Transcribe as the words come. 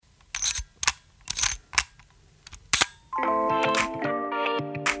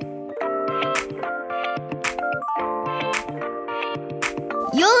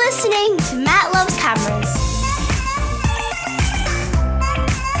listening to Matt Loves Cameras.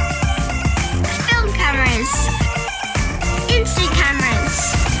 Film cameras, instant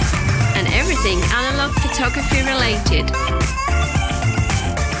cameras, and everything analog photography related.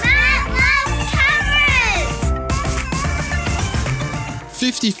 Matt Loves Cameras!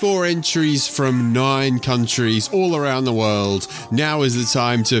 54 entries from 9 countries all around the world. Now is the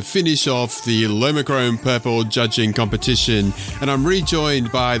time to finish off the LomoChrome Purple judging competition, and I'm rejoined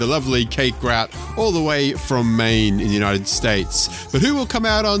by the lovely Kate Grout all the way from Maine in the United States. But who will come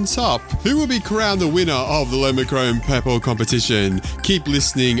out on top? Who will be crowned the winner of the LomoChrome Purple competition? Keep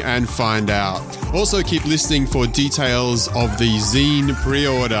listening and find out. Also keep listening for details of the zine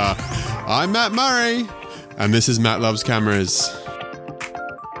pre-order. I'm Matt Murray, and this is Matt Loves Cameras.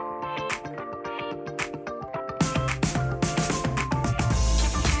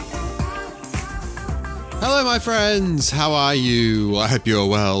 Hello, my friends. How are you? I hope you're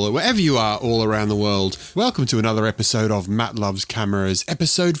well. Wherever you are all around the world, welcome to another episode of Matt Loves Cameras,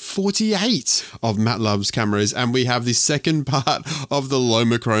 episode 48 of Matt Loves Cameras, and we have the second part of the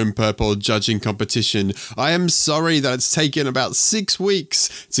LomoChrome Purple judging competition. I am sorry that it's taken about 6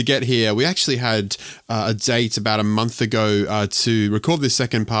 weeks to get here. We actually had a date about a month ago to record this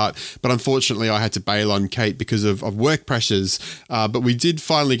second part, but unfortunately I had to bail on Kate because of work pressures, but we did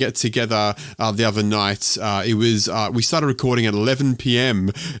finally get together the other night. We started recording at 11 p.m.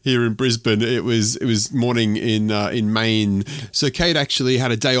 here in Brisbane. It was morning in Maine. So Kate actually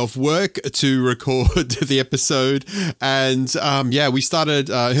had a day off work to record the episode, and we started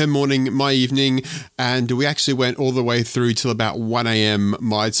her morning, my evening, and we actually went all the way through till about 1 a.m.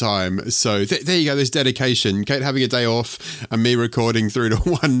 my time. So there you go. There's dedication. Kate having a day off and me recording through to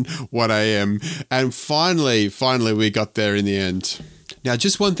 1 a.m. And finally we got there in the end. Now,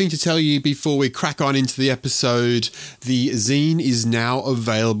 just one thing to tell you before we crack on into the episode. The zine is now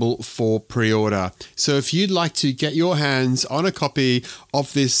available for pre-order. So if you'd like to get your hands on a copy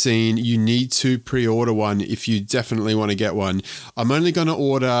of this zine, you need to pre-order one if you definitely want to get one. I'm only going to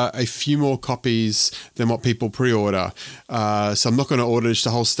order a few more copies than what people pre-order. So I'm not going to order just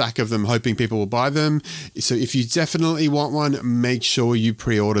a whole stack of them hoping people will buy them. So if you definitely want one, make sure you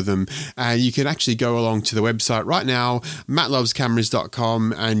pre-order them. And you can actually go along to the website right now, mattlovescameras.com,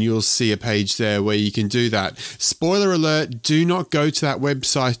 and you'll see a page there where you can do that. Spoiler alert, do not go to that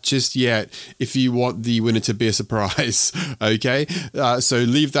website just yet if you want the winner to be a surprise, okay? So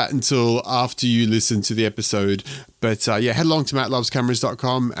leave that until after you listen to the episode. But head along to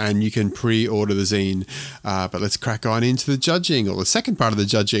mattlovescameras.com and you can pre-order the zine. But let's crack on into the judging, or the second part of the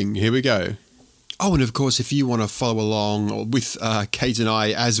judging. Here we go. Oh, and of course, if you want to follow along with Kate and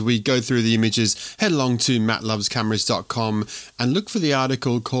I as we go through the images, head along to mattlovescameras.com and look for the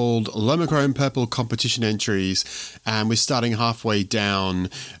article called LomoChrome Purple Competition Entries. And we're starting halfway down,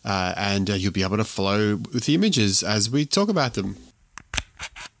 and you'll be able to follow with the images as we talk about them.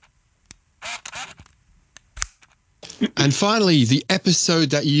 And finally, the episode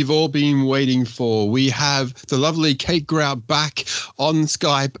that you've all been waiting for. We have the lovely Kate Grout back on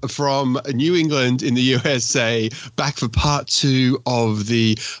Skype from New England in the USA, back for part 2 of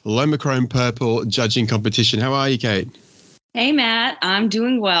the LomoChrome Purple judging competition. How are you, Kate? Hey, Matt. I'm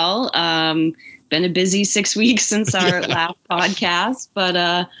doing well. Been a busy 6 weeks since our last podcast, but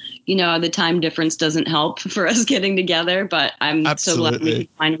the time difference doesn't help for us getting together. But I'm so glad we can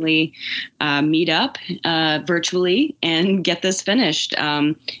finally meet up virtually and get this finished.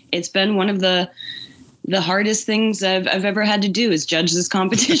 It's been one of the hardest things I've ever had to do is judge this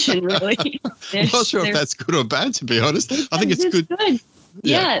competition. Really, I'm not sure if that's good or bad, to be honest. I think it's good.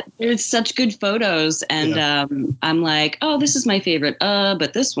 Yeah, there's such good photos, and I'm like, oh, this is my favorite,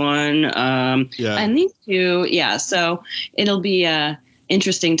 but this one, and these two, so it'll be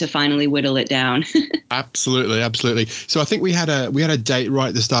interesting to finally whittle it down. Absolutely. So I think we had a date right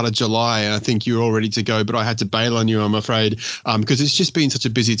at the start of July, and I think you were all ready to go, but I had to bail on you, I'm afraid, because it's just been such a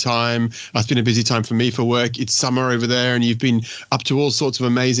busy time. It's been a busy time for me for work. It's summer over there, and you've been up to all sorts of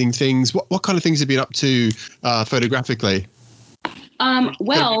amazing things. What kind of things have you been up to photographically?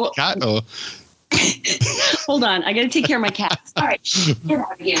 Well, cat or? Hold on, I got to take care of my cats. All right, get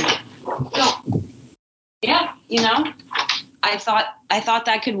out of here. Go. Yeah, I thought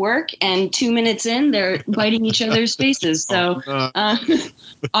that could work, and 2 minutes in, they're biting each other's faces. So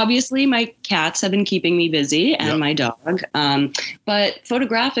obviously, my cats have been keeping me busy, and my dog. But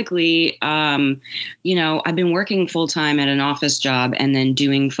photographically, I've been working full time at an office job and then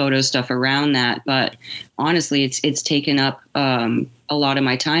doing photo stuff around that. But honestly, it's taken up a lot of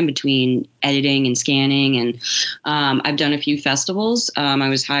my time between editing and scanning. And I've done a few festivals. I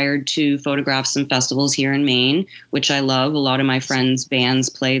was hired to photograph some festivals here in Maine, which I love. A lot of my friends these bands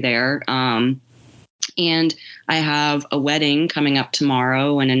play there. And I have a wedding coming up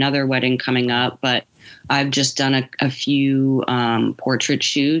tomorrow and another wedding coming up, but I've just done a few portrait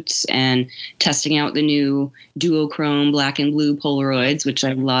shoots and testing out the new duochrome black and blue Polaroids, which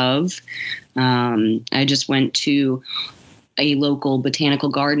I love. I just went to a local botanical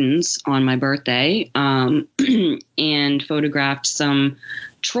gardens on my birthday and photographed some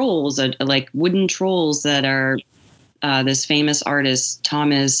trolls, like wooden trolls that are this famous artist,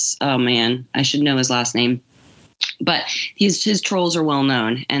 Thomas, oh man, I should know his last name. But his trolls are well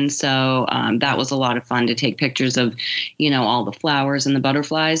known. And so that was a lot of fun to take pictures of, all the flowers and the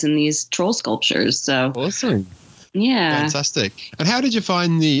butterflies in these troll sculptures. So awesome. Yeah. Fantastic. And how did you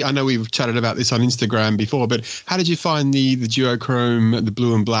find I know we've chatted about this on Instagram before, but how did you find the duochrome, the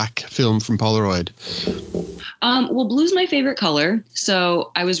blue and black film from Polaroid? Well, blue's my favorite color.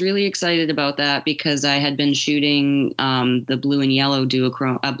 So I was really excited about that because I had been shooting the blue and yellow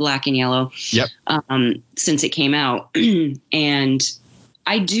duochrome, black and yellow, yep. Since it came out. And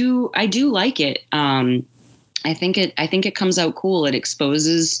I do like it. I think it comes out cool. It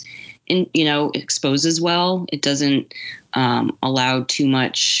exposes well. It doesn't allow too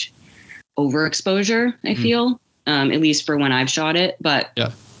much overexposure, I feel, at least for when I've shot it. But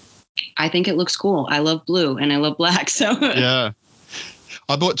yeah. I think it looks cool. I love blue and I love black. So yeah.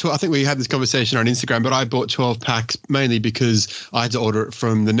 I bought 12, I think we had this conversation on Instagram, but I bought 12 packs mainly because I had to order it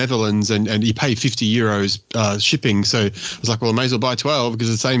from the Netherlands and you pay 50 euros shipping. So I was like, well, I may as well buy 12 because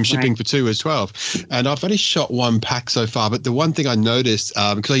the same shipping for 2 is 12. And I've only shot 1 pack so far. But the one thing I noticed,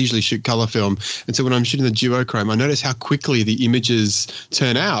 because I usually shoot color film, and so when I'm shooting the duochrome, I notice how quickly the images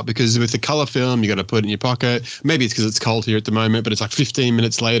turn out because with the color film, you got to put it in your pocket. Maybe it's because it's cold here at the moment, but it's like 15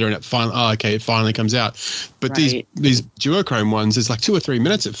 minutes later and it finally comes out. But these duochrome ones, it's like 2 or 3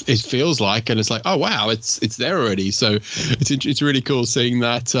 minutes it feels like, and it's like, oh wow, it's there already. So it's really cool seeing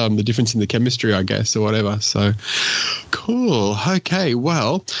that the difference in the chemistry, I guess, or whatever. So cool. Okay,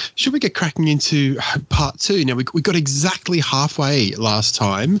 well, should we get cracking into part 2? Now we got exactly halfway last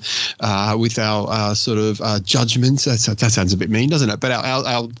time with our sort of judgments. That sounds a bit mean, doesn't it? But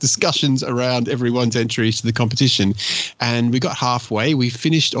our discussions around everyone's entries to the competition, and we got halfway. We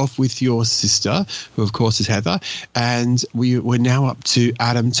finished off with your sister, who of course is Heather, and we're now up to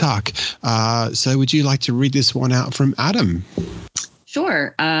Adam Tuck. So would you like to read this one out from Adam?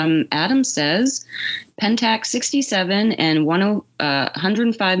 Sure. Adam says, Pentax 67 and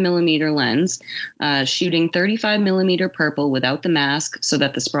 105 millimeter lens, shooting 35 millimeter purple without the mask so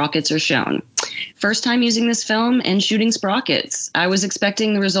that the sprockets are shown. First time using this film and shooting sprockets. I was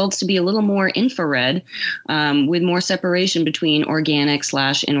expecting the results to be a little more infrared, with more separation between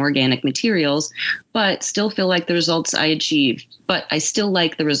organic/inorganic materials, but still feel like the results I achieved.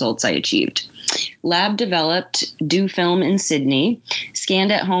 Lab developed Do Film in Sydney,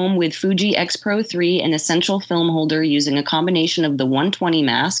 scanned at home with Fuji X Pro 3 and essential film holder using a combination of the 120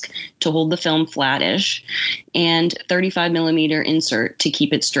 mask to hold the film flattish and 35 millimeter insert to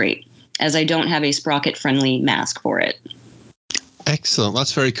keep it straight, as I don't have a sprocket-friendly mask for it. Excellent.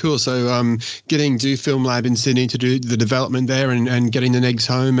 That's very cool. So getting Do Film Lab in Sydney to do the development there and getting the negs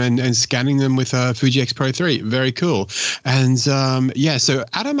home and scanning them with Fuji X Pro 3. Very cool. And so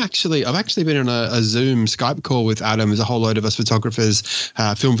Adam I've actually been on a Zoom Skype call with Adam. There's a whole load of us photographers,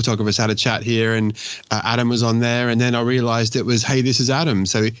 film photographers had a chat here, and Adam was on there. And then I realized it was, Hey, this is Adam.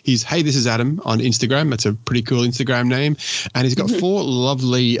 So he's Hey, this is Adam on Instagram. That's a pretty cool Instagram name. And he's got 4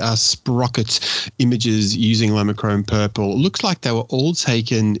 lovely sprocket images using LomoChrome Purple. It looks like they were all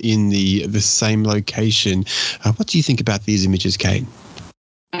taken in the same location. What do you think about these images, Kate?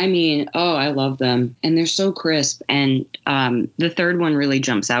 I mean, I love them. And they're so crisp. And the third one really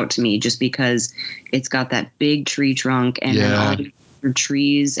jumps out to me just because it's got that big tree trunk and then all the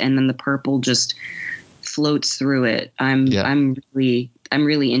trees, and then the purple just floats through it. I'm really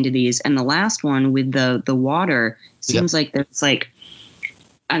into these. And the last one with the water seems like there's like,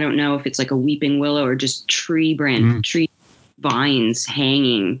 I don't know if it's like a weeping willow or just tree vines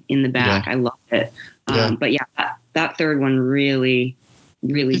hanging in the back. I love it. But that third one really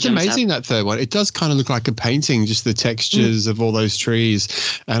it's amazing, that third one. It does kind of look like a painting, just the textures of all those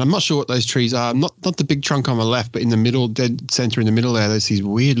trees. And I'm not sure what those trees are. Not the big trunk on the left, but in the middle, dead center in the middle there, there's these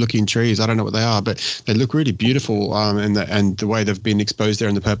weird looking trees. I don't know what they are, but they look really beautiful. And the way they've been exposed there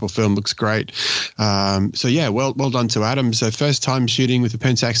in the purple film looks great. Well done to Adam. So first time shooting with the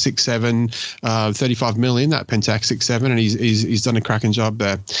Pentax 6.7, 35 mil in that Pentax 6.7, and he's done a cracking job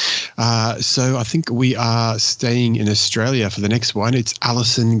there. So I think we are staying in Australia for the next one. It's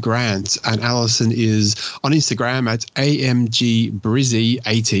Alison Grant. And Alison is on Instagram at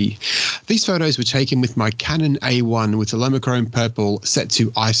AMGBrizzy80. These photos were taken with my Canon A1 with the LomoChrome Purple set to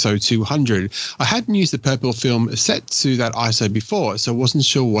ISO 200. I hadn't used the purple film set to that ISO before, so I wasn't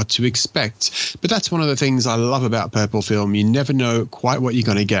sure what to expect. But that's one of the things I love about purple film. You never know quite what you're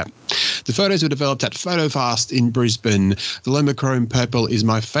going to get. The photos were developed at PhotoFast in Brisbane. The LomoChrome Purple is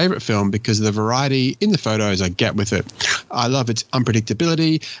my favourite film because of the variety in the photos I get with it. I love its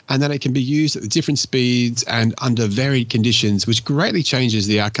unpredictability and that it can be used at different speeds and under varied conditions, which greatly changes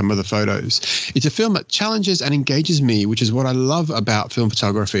the outcome of the photos. It's a film that challenges and engages me, which is what I love about film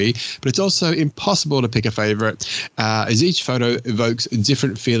photography, but it's also impossible to pick a favourite as each photo evokes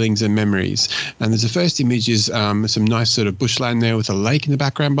different feelings and memories. And there's the first image is some nice sort of bushland there with a lake in the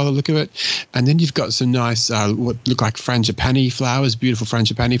background by the look of it. And then you've got some nice, what look like frangipani flowers, beautiful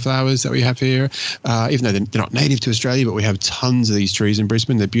frangipani flowers that we have here. Even though they're not native to Australia, but we have tons of these trees in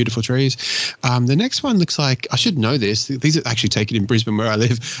Brisbane. They're beautiful trees. The next one looks like, I should know this. These are actually taken in Brisbane where I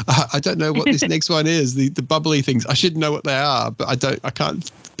live. I don't know what this next one is. The bubbly things. I should know what they are, but I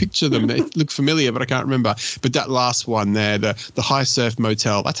can't picture them. They look familiar, but I can't remember. But that last one there, the High Surf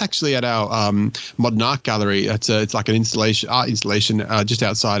Motel, that's actually at our Modern Art Gallery. It's like an art installation just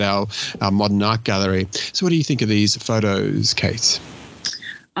outside our Modern Art Gallery. So what do you think of these photos, Kate?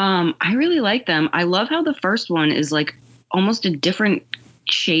 I really like them. I love how the first one is like almost a different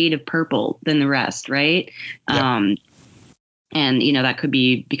shade of purple than the rest, right? Yeah. And, that could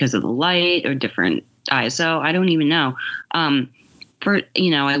be because of the light or different ISO. I don't even know.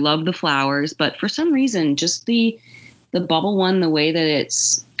 I love the flowers, but for some reason, just the bubble one, the way that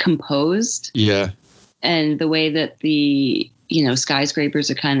it's composed. Yeah. And the way that the skyscrapers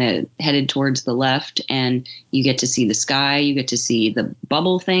are kind of headed towards the left and you get to see the sky, you get to see the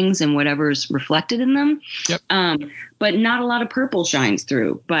bubble things and whatever's reflected in them. Yep. But not a lot of purple shines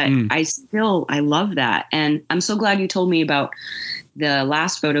through, but I love that. And I'm so glad you told me about the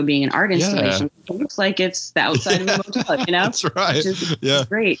last photo being an art installation. It looks like it's the outside of the motel, That's right. Which is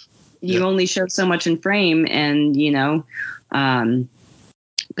great. You only show so much in frame and,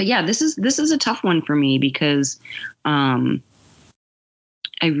 but yeah, this is a tough one for me because,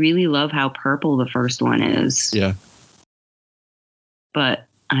 I really love how purple the first one is. Yeah. But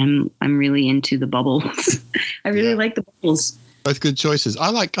I'm really into the bubbles. I really like the bubbles. Both good choices.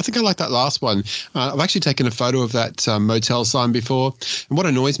 I think I like that last one. I've actually taken a photo of that motel sign before. And what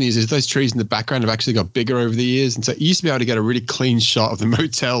annoys me is those trees in the background have actually got bigger over the years. And so you used to be able to get a really clean shot of the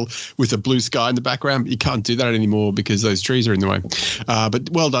motel with a blue sky in the background. But you can't do that anymore because those trees are in the way. But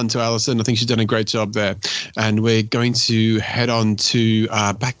well done to Alison. I think she's done a great job there. And we're going to head on to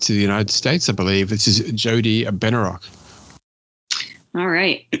back to the United States, I believe. This is Jody Benarock. All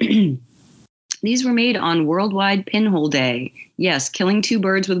right. These were made on Worldwide Pinhole Day. Yes, killing two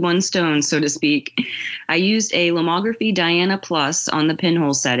birds with one stone, so to speak. I used a Lomography Diana Plus on the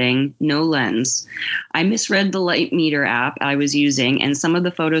pinhole setting, no lens. I misread the light meter app I was using, and some of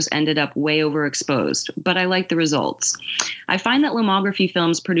the photos ended up way overexposed, but I like the results. I find that lomography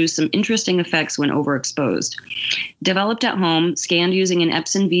films produce some interesting effects when overexposed. Developed at home, scanned using an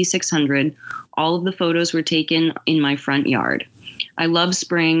Epson V600, all of the photos were taken in my front yard. I love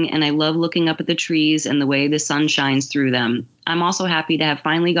spring, and I love looking up at the trees and the way the sun shines through them. I'm also happy to have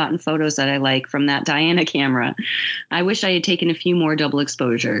finally gotten photos that I like from that Diana camera. I wish I had taken a few more double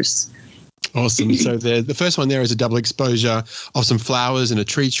exposures. Awesome. So the first one there is a double exposure of some flowers and a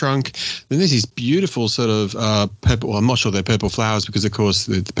tree trunk. Then there's these beautiful sort of purple, well, I'm not sure they're purple flowers because, of course,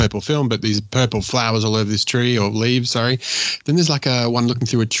 the purple film, but these purple flowers all over this tree, or leaves, sorry. Then there's like a one looking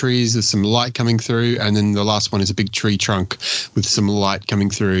through a trees, there's some light coming through. And then the last one is a big tree trunk with some light coming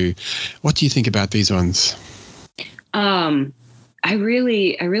through. What do you think about these ones? I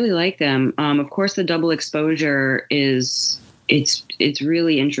really like them. Of course, the double exposure is... It's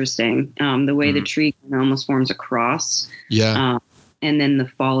really interesting. The way the tree almost forms a cross. Yeah. And then the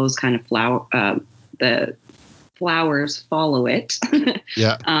follows kind of the flowers follow it.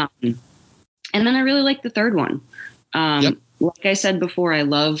 Yeah. And then I really like the third one. Like I said before, I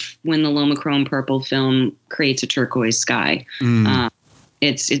love when the LomoChrome Purple film creates a turquoise sky.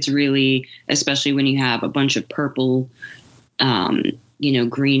 It's really, especially when you have a bunch of purple,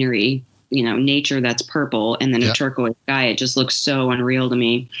 greenery, nature that's purple and then a turquoise sky. It just looks so unreal to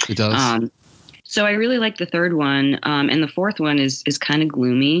me. It does. So I really like the third one. And the fourth one is kind of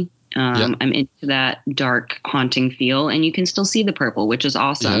gloomy. I'm into that dark, haunting feel, and you can still see the purple, which is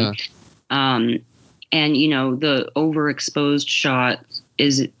awesome. Yeah. And the overexposed shot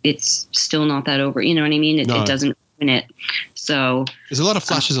it's still not that over, you know what I mean? It doesn't open it. So there's a lot of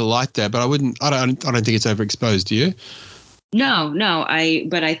flashes of light there, but I don't think it's overexposed. Do you? No.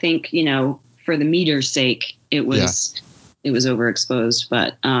 But I think, for the meter's sake, it was overexposed.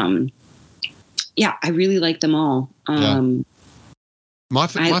 But I really like them all. My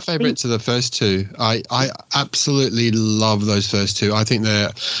favorites are the first two. I absolutely love those first two. I think they're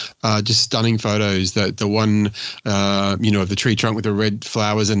just stunning photos. The one, of the tree trunk with the red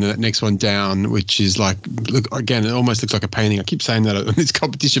flowers, and the next one down, which is like, look, again, it almost looks like a painting. I keep saying that in this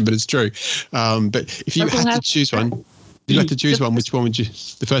competition, but it's true. But if you had to choose one, which one would you?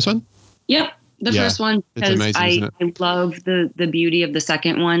 The first one? Yep. The first one, because I love the beauty of the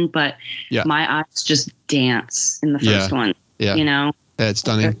second one, but my eyes just dance in the first one. Yeah. Yeah, it's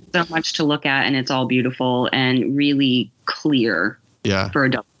stunning. There's so much to look at, and it's all beautiful and really clear for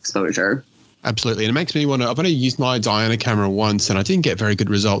adult exposure. Absolutely. And it makes me want to, I've only used my Diana camera once and I didn't get very good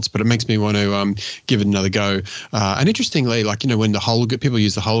results, but it makes me want to give it another go. And interestingly, like, when the Holga, people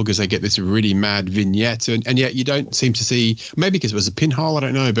use the Holgas, they get this really mad vignette, and yet you don't seem to see, maybe because it was a pinhole, I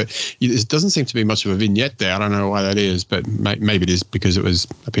don't know, but it doesn't seem to be much of a vignette there. I don't know why that is, but maybe it is because it was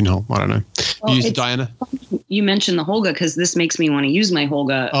a pinhole. I don't know. Well, you used the Diana? You mentioned the Holga because this makes me want to use my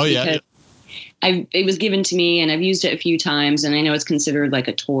Holga. Oh, yeah. It was given to me and I've used it a few times, and I know it's considered like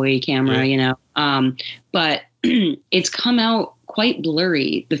a toy camera, but it's come out quite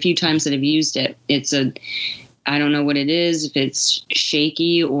blurry the few times that I've used it. I don't know what it is, if it's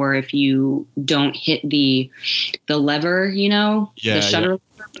shaky or if you don't hit the lever, the shutter lever,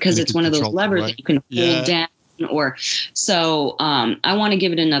 because it's one of those levers that you can hold down. I want to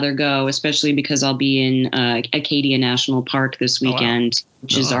give it another go, especially because I'll be in Acadia National Park this weekend,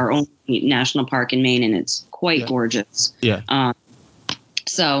 which is our only national park in Maine, and it's quite gorgeous. Yeah.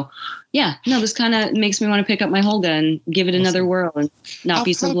 This kind of makes me want to pick up my Holga and give it another whirl and not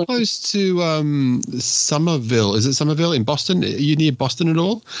be so blurry. How close to Somerville? Is it Somerville in Boston? Are you near Boston at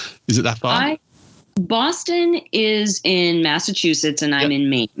all? Is it that far? Boston is in Massachusetts and I'm in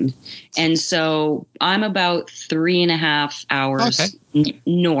Maine. And so I'm about 3.5 hours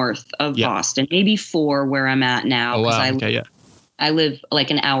north of Boston, maybe 4 where I'm at now. Oh, wow. I live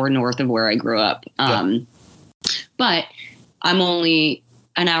like an hour north of where I grew up. But I'm only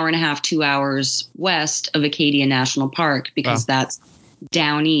an hour and a half, 2 hours west of Acadia National Park because that's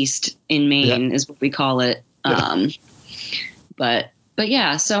down east in Maine is what we call it. But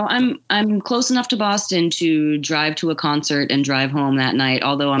yeah, so I'm close enough to Boston to drive to a concert and drive home that night.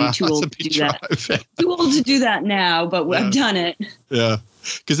 Although I'm too old to do that. Too old to do that now, but I've done it. Yeah,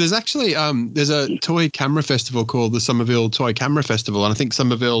 because there's actually there's a toy camera festival called the Somerville Toy Camera Festival, and I think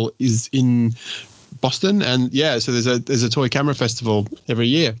Somerville is in Boston, and so there's a toy camera festival every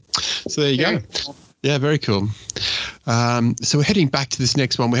year. So there you go. Cool. Yeah, very cool. So we're heading back to this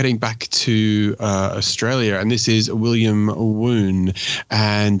next one. We're heading back to Australia, and this is William Woon.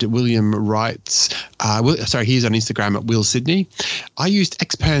 And William writes, he's on Instagram at Will Sydney. I used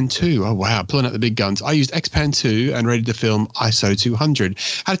Xpan 2. Oh, wow, pulling out the big guns. I used Xpan 2 and rated the film ISO 200.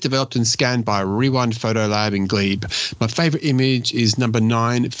 Had it developed and scanned by Rewind Photo Lab in Glebe. My favorite image is number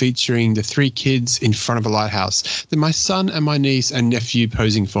 9, featuring the 3 kids in front of a lighthouse. Then my son and my niece and nephew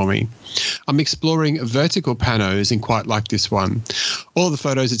posing for me. I'm exploring vertical panos and quite like this one. All the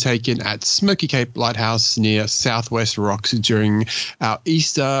photos are taken at Smoky Cape Lighthouse near Southwest Rocks during our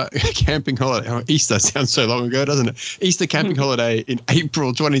Easter camping holiday. Oh, Easter sounds so long ago, doesn't it? Easter camping holiday in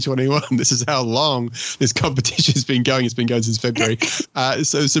April 2021. This is how long this competition has been going. It's been going since February.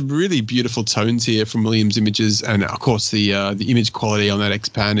 So some really beautiful tones here from William's images, and of course the image quality on that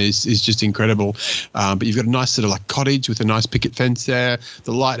Xpan is just incredible. But you've got a nice sort of like cottage with a nice picket fence there,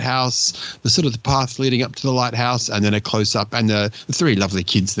 the lighthouse, the sort of the path leading up to the lighthouse, and then a close up, and the 3 lovely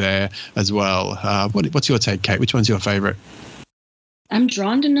kids there as well. What's your take, Kate? Which one's your favorite? I'm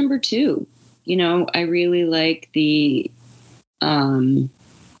drawn to number 2. I really like the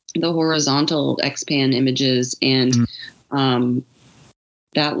horizontal Xpan images, and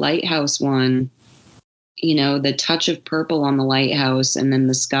that lighthouse one, the touch of purple on the lighthouse, and then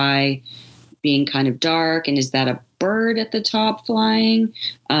the sky being kind of dark. And is that a bird at the top flying?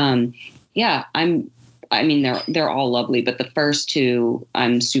 They're all lovely, but the first 2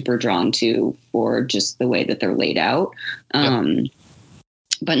 I'm super drawn to for just the way that they're laid out.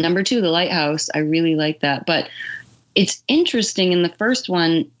 But number 2, the lighthouse, I really like that. But it's interesting in the first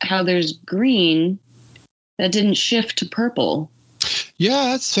one how there's green that didn't shift to purple.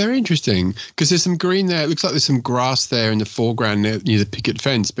 Yeah, that's very interesting because there's some green there. It looks like there's some grass there in the foreground near the picket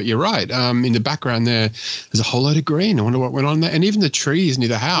fence. But you're right. In the background there's a whole load of green. I wonder what went on there. And even the trees near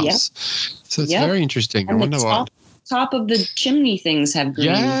the house. Yep. So it's very interesting. And I wonder what. top of the chimney things have green.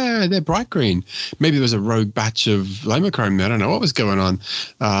 Yeah, they're bright green. Maybe there was a rogue batch of LomoChrome there. I don't know what was going on,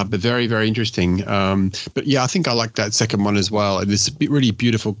 but very, very interesting. But yeah, I think I like that second one as well. There's really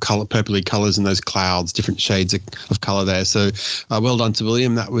beautiful color, purpley colors in those clouds, different shades of color there. So well done to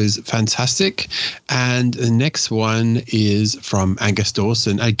William. That was fantastic. And the next one is from Angus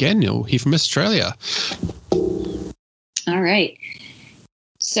Dawson. Again, he's from Australia. All right.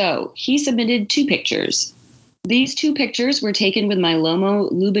 So he submitted 2 pictures. These 2 pictures were taken with my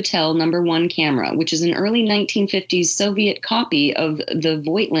Lomo Lubitel #1 camera, which is an early 1950s Soviet copy of the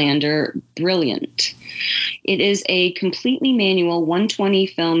Voigtlander Brilliant. It is a completely manual 120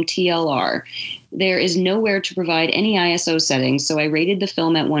 film TLR. There is nowhere to provide any ISO settings, so I rated the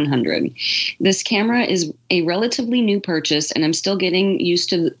film at 100. This camera is a relatively new purchase, and I'm still getting used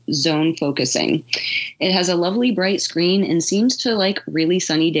to zone focusing. It has a lovely bright screen and seems to like really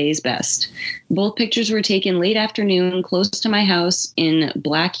sunny days best. Both pictures were taken late afternoon close to my house in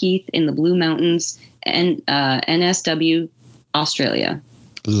Blackheath in the Blue Mountains, and NSW, Australia.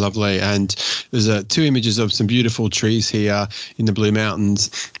 Lovely. And there's 2 images of some beautiful trees here in the Blue Mountains.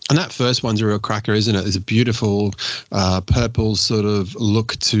 And that first one's a real cracker, isn't it? There's a beautiful purple sort of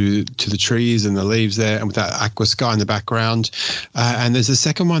look to the trees and the leaves there, and with that aqua sky in the background. And there's a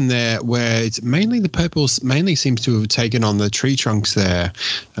second one there where it's mainly the purple mainly seems to have taken on the tree trunks there.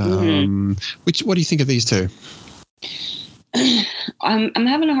 What do you think of these 2? I'm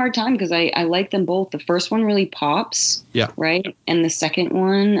having a hard time because I like them both. The first one really pops, right? And the second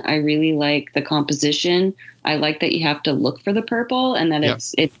one, I really like the composition. I like that you have to look for the purple and that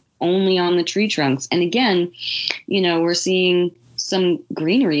it's only on the tree trunks. And again, we're seeing some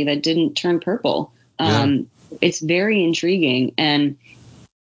greenery that didn't turn purple. It's very intriguing. And,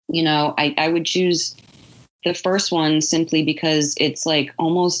 I would choose the first one simply because it's like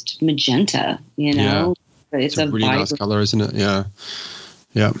almost magenta, Yeah. It's a really nice color, isn't it?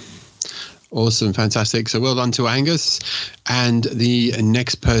 Yeah. Awesome. Fantastic. So well done to Angus. And the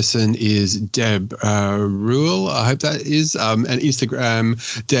next person is Deb Ruel. I hope that is. And Instagram,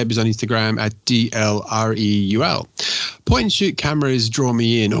 Deb is on Instagram at DLREUL. Point and shoot cameras draw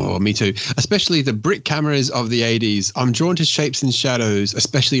me in, or me too, especially the brick cameras of the 80s. I'm drawn to shapes and shadows,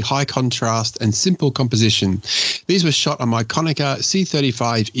 especially high contrast and simple composition. These were shot on my Konica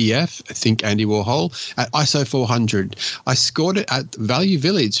C35EF, I think Andy Warhol, at ISO 400. I scored it at Value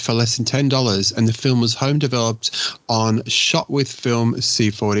Village for less than $10, and the film was home developed on Shot with Film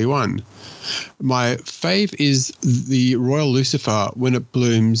C41. My fave is the Royal Lucifer. When it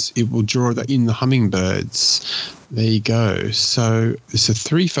blooms, it will draw in the hummingbirds. There you go. So there's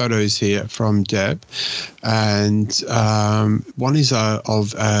 3 photos here from Deb, and one is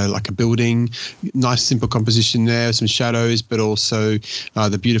of like a building, nice simple composition there, some shadows, but also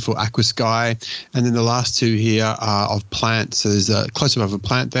the beautiful aqua sky. And then the last 2 here are of plants. So there's a close-up of a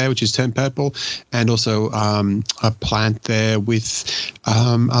plant there, which is turned purple, and also a plant there with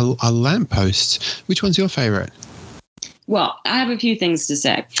a lamppost. Which one's your favorite? Well, I have a few things to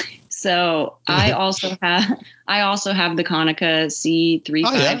say. So I also have the Konica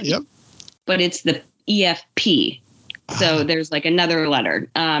C35, but it's the EFP. So there's like another letter.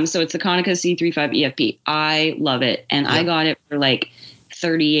 So it's the Konica C35 EFP. I love it, and I got it for like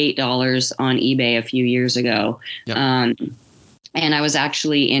 $38 on eBay a few years ago. And I was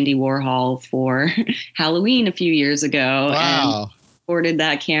actually Andy Warhol for Halloween a few years ago. Wow. And ordered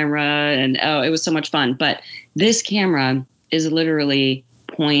that camera, and it was so much fun. But this camera is literally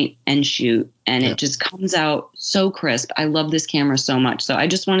point and shoot, and it just comes out so crisp. I love this camera so much. So I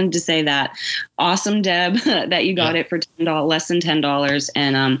just wanted to say that awesome, Deb, that you got it for $10, less than $10,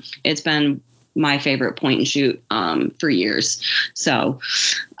 and it's been my favorite point and shoot for years. So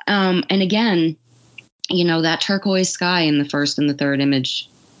and again, that turquoise sky in the first and the third image,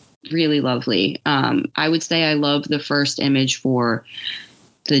 really lovely. I would say I love the first image for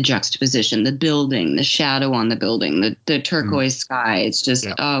the juxtaposition, the building, the shadow on the building, the turquoise sky. It's just,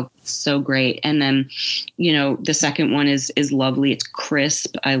 so great. And then, the second one is lovely. It's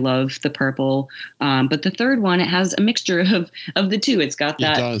crisp. I love the purple. But the third one, it has a mixture of the 2. It's got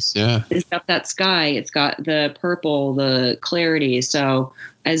that. It does, yeah. It's got that sky. It's got the purple, the clarity. So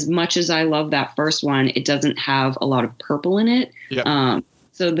as much as I love that first one, it doesn't have a lot of purple in it. Yeah.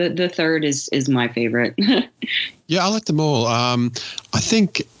 So the third is my favorite. Yeah, I like them all. I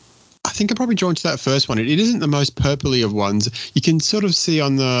think I'm probably drawn to that first one. It isn't the most purpley of ones. You can sort of see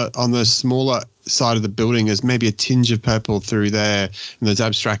on the smaller side of the building there's maybe a tinge of purple through there and those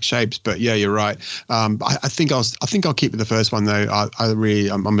abstract shapes. But yeah, you're right. I think I'll keep with the first one though.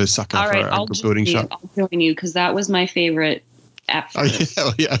 I'm a sucker for a good building shot. I'll join you because that was my favorite. At first.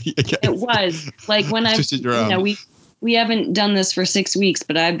 It was like when we haven't done this for 6 weeks,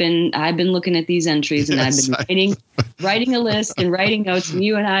 but I've been looking at these entries and I've been writing a list and writing notes. And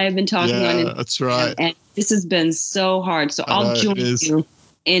you and I have been talking on it. That's right. And this has been so hard. So I'll join you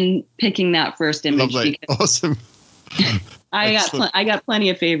in picking that first image. Lovely. Awesome. I got plenty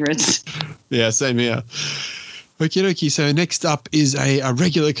of favorites. Yeah, same here. Okie dokie. So next up is a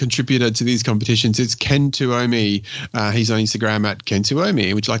regular contributor to these competitions. It's Ken Tuomi. He's on Instagram at Ken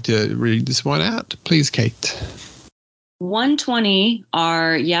Tuomi. Would you like to read this one out? Please, Kate. 120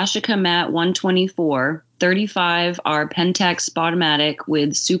 are Yashica Matte 124. 35 are Pentax Spotomatic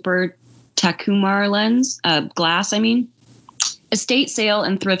with Super Takumar lens, glass, Estate sale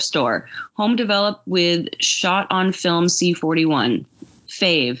and thrift store. Home developed with shot on film C41.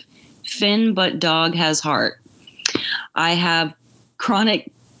 Fave. Fin but dog has heart. I have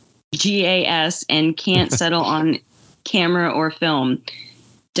chronic GAS and can't settle on camera or film.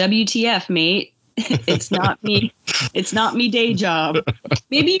 WTF, mate. It's not me. It's not me day job.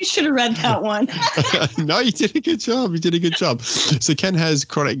 Maybe you should have read that one. No, you did a good job. So Ken has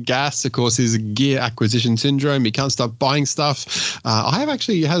chronic gas, of course, his gear acquisition syndrome. He can't stop buying stuff. I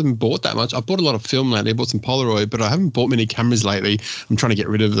haven't bought that much. I've bought a lot of film lately. I bought some Polaroid, but I haven't bought many cameras lately. I'm trying to get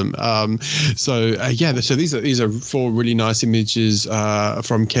rid of them. So these are 4 really nice images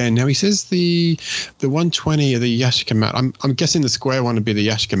from Ken. Now he says the 120 of the Yashica Matte. I'm guessing the square one would be the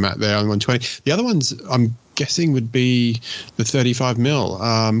Yashica Matte there on 120. The other ones I'm guessing would be the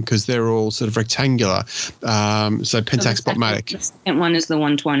 35mm because they're all sort of rectangular. So Pentax Spotomatic. The second one is the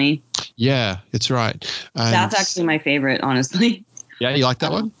 120. Yeah, it's right. And that's actually my favorite, honestly. Yeah, you like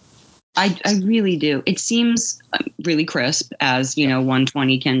that one? I really do. It seems really crisp, as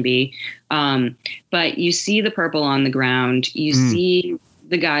 120 can be. But you see the purple on the ground. You see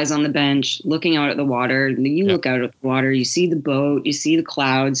the guys on the bench looking out at the water. You look out at the water, you see the boat, you see the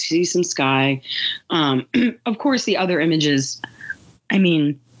clouds, you see some sky. Of course, the other images,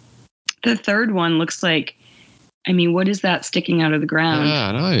 the third one looks like, what is that sticking out of the ground? Yeah,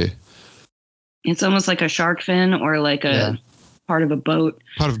 I know. It's almost like a shark fin or like a part of a boat.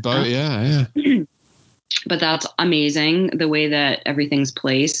 Part of a boat, yeah. But that's amazing, the way that everything's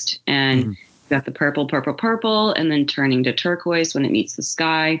placed. And got the purple, and then turning to turquoise when it meets the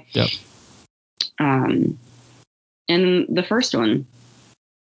sky. Yep. And the first one,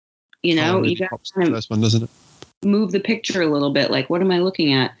 you got to first one, doesn't it? Move the picture a little bit. Like, what am I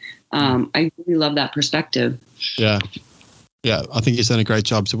looking at? I really love that perspective. Yeah. Yeah, I think he's done a great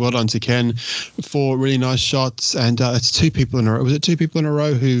job. So well done to Ken for really nice shots. And it's 2 people in a row. Was it 2 people in a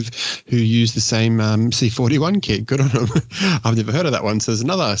row who used the same C41 kit? Good on them. I've never heard of that one. So there's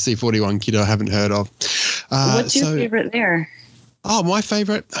another C41 kit I haven't heard of. What's your favorite there? Oh, my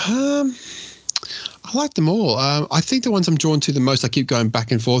favorite? I like them all. I think the ones I'm drawn to the most, I keep going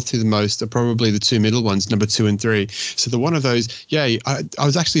back and forth to the most, are probably the 2 middle ones, number 2 and 3. So the one of those, I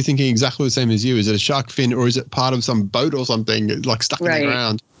was actually thinking exactly the same as you. Is it a shark fin or is it part of some boat or something like stuck in the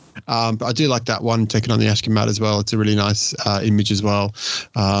ground? But I do like that one taken on the Yashica Matte as well. It's a really nice image as well.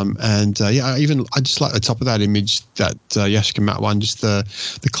 I just like the top of that image, that Yashica Matte one, just the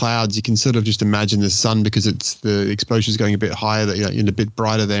clouds. You can sort of just imagine the sun because it's the exposure is going a bit higher, that you're a bit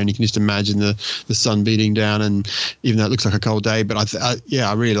brighter there, and you can just imagine the sun beating down. And even though it looks like a cold day, but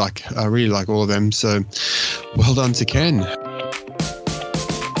I really like all of them. So well done to Ken.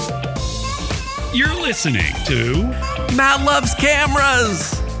 You're listening to Matt Loves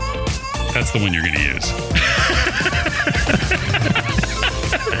Cameras. That's the one you're going to use.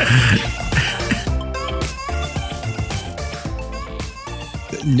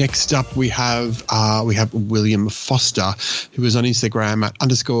 Next up, we have William Foster, who is on Instagram at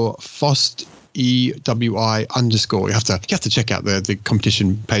 _Fost. EWI _ you have to check out the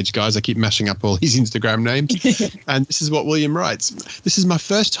competition page, guys. I keep mashing up all his Instagram names. And this is what William writes. This is my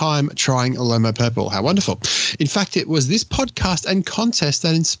first time trying a Lomo Purple. How wonderful. In fact, it was this podcast and contest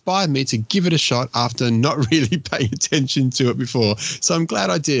that inspired me to give it a shot after not really paying attention to it before. So I'm glad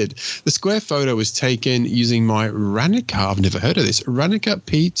I did. The square photo was taken using my Ranica, I've never heard of this, Ranica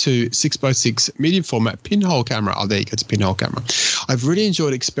P2 6x6 medium format pinhole camera. Oh, there you go, it's a pinhole camera. I've really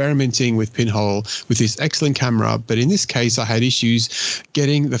enjoyed experimenting with pinhole with this excellent camera, but in this case I had issues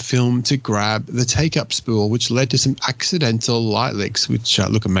getting the film to grab the take-up spool, which led to some accidental light leaks, which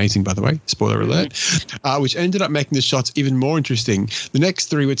look amazing, by the way, spoiler alert, which ended up making the shots even more interesting. The next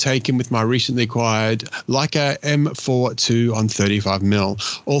 3 were taken with my recently acquired Leica M4 on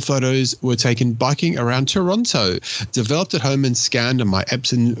 35mm. All photos were taken biking around Toronto, developed at home and scanned on my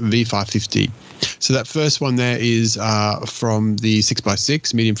Epson V550. So that first one there is from the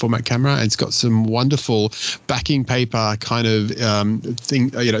 6x6 medium format camera, and it's got got some wonderful backing paper kind of thing.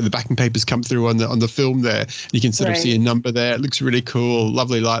 The backing papers come through on the film there. You can sort of see a number there. It looks really cool.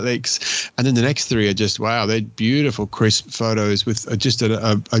 Lovely light leaks. And then the next three are just, wow, they're beautiful, crisp photos with just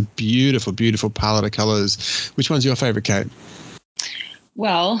a beautiful, beautiful palette of colors. Which one's your favorite, Kate?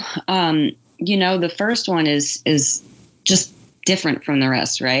 Well, the first one is just different from the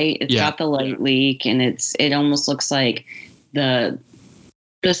rest, right? It's got the light leak, and it almost looks like the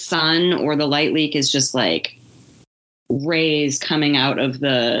sun or the light leak is just like rays coming out of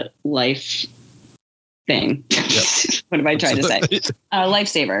the life thing. Yep. What have I tried to say?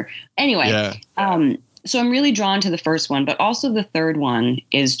 Lifesaver. Anyway, so I'm really drawn to the first one, but also the third one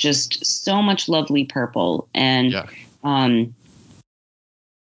is just so much lovely purple. And I'm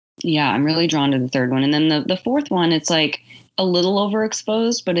really drawn to the third one. And then the fourth one, it's like a little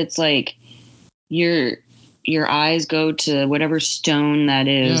overexposed, but it's like your eyes go to whatever stone that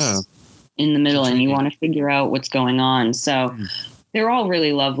is in the middle, and you want to figure out what's going on. So they're all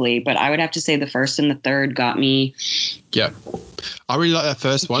really lovely, but I would have to say the first and the third got me. Yeah. I really like that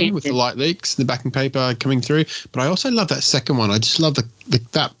first one with the light leaks, the backing paper coming through, but I also love that second one. I just love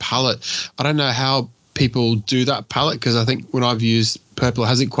that palette. I don't know how people do that palette, because I think when I've used purple, it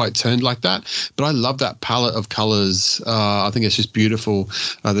hasn't quite turned like that, but I love that palette of colors. I think it's just beautiful.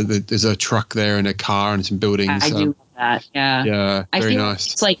 There's a truck there and a car and some buildings. I do love that. Yeah, very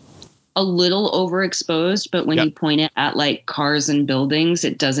nice. It's like a little overexposed, but when you point it at like cars and buildings,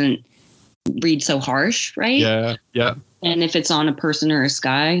 it doesn't read so harsh, right? Yeah. And if it's on a person or a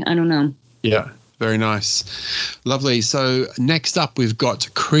sky, I don't know. Yeah. Very nice. Lovely. So next up, we've got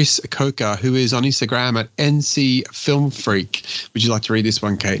Chris Coker, who is on Instagram at NC Film Freak. Would you like to read this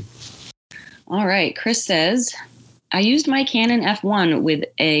one, Kate? All right. Chris says, I used my Canon F1 with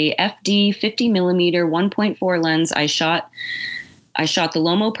a FD 50mm 1.4 lens. I shot the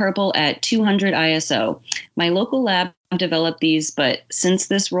Lomo Purple at 200 ISO. My local lab developed these, but since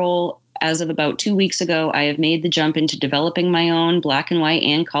this roll, as of about 2 weeks ago, I have made the jump into developing my own black and white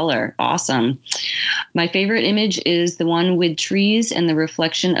and color. Awesome. My favorite image is the one with trees and the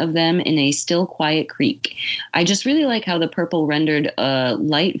reflection of them in a still quiet creek. I just really like how the purple rendered a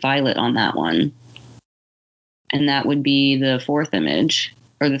light violet on that one. And that would be the fourth image.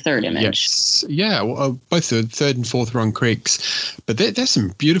 Or the third image. Yes. Yeah, well, both the third and fourth are on creeks. But there's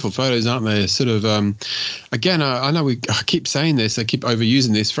some beautiful photos, aren't there? Sort of, again, I know I keep saying this, I keep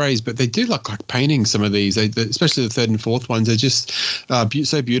overusing this phrase, but they do look like paintings, some of these, especially the third and fourth ones. They're just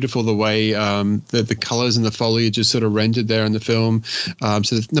so beautiful the way the colors and the foliage is sort of rendered there in the film.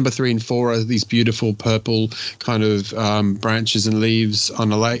 So number 3 and 4 are these beautiful purple kind of branches and leaves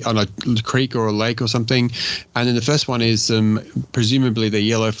on a creek or a lake or something. And then the first one is presumably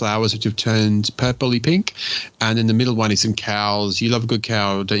the yellow flowers which have turned purpley pink, and in the middle one is some cows. You love a good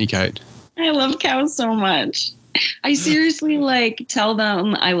cow, don't you, Kate? I love cows so much. I seriously tell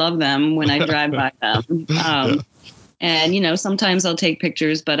them I love them when I drive by them. And sometimes I'll take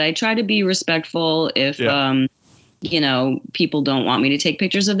pictures, but I try to be respectful if people don't want me to take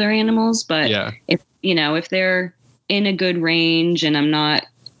pictures of their animals. But if they're in a good range and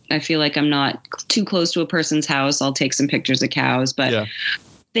I feel like I'm not too close to a person's house, I'll take some pictures of cows, but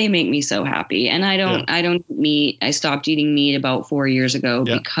they make me so happy. And I don't eat meat. I stopped eating meat about 4 years ago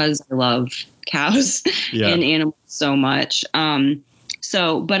because I love cows and animals so much.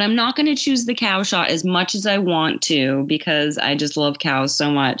 But I'm not going to choose the cow shot as much as I want to, because I just love cows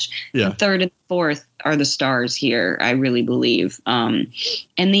so much. Yeah. The third and fourth are the stars here, I really believe. And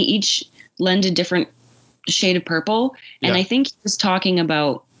they each lend a different shade of purple. And I think he was talking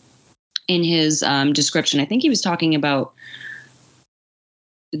about, in his description, I think he was talking about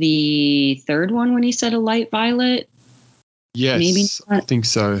the third one when he said a light violet. Yes, maybe not. I think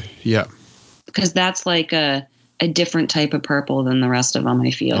so. Yeah, because that's like a different type of purple than the rest of them,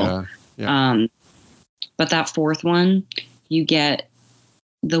 I feel. Yeah. But that fourth one, you get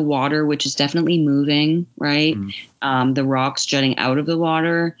the water, which is definitely moving, right? The rocks jutting out of the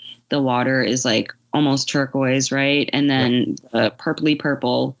water. The water is like almost turquoise, right? And then the purpley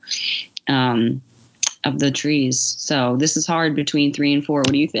purple of the trees. So this is hard between 3 and 4.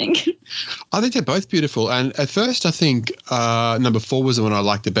 What do you think? I think they're both beautiful. And at first, I think number 4 was the one I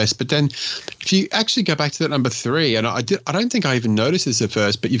liked the best. But then if you actually go back to that number 3, and I don't think I even noticed this at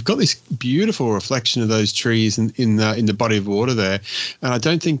first, but you've got this beautiful reflection of those trees in the body of water there, and I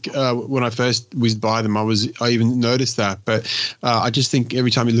don't think when I first whizzed by them I even noticed that, but I just think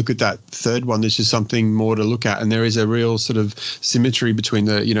every time you look at that third one, there's just something more to look at, and there is a real sort of symmetry between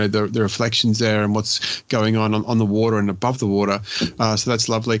the reflections there and what's going on the water and above the water. So that's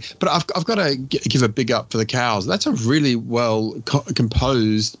lovely. But I've got to give a big up for the cows. That's a really well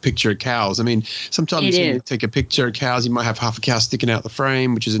composed picture of cows. I mean, sometimes when you take a picture of cows, you might have half a cow sticking out the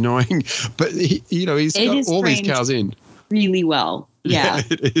frame, which is annoying. But he's got all these cows in really well. Yeah,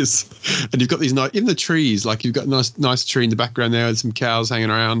 it is. And you've got these in the trees, like you've got a nice tree in the background there with some cows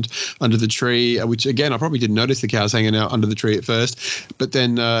hanging around under the tree, which again, I probably didn't notice the cows hanging out under the tree at first. But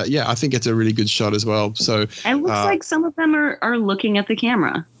then, I think it's a really good shot as well. So it looks like some of them are looking at the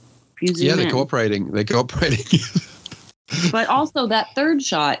camera. They're cooperating. But also that third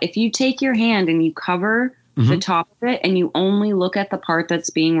shot, if you take your hand and you cover the top of it and you only look at the part that's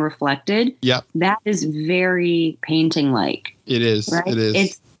being reflected, that is very painting-like. It is. Right? It is.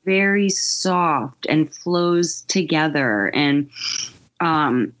 It's very soft and flows together and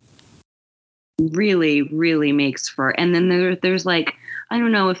really, really makes for. And then there's like, I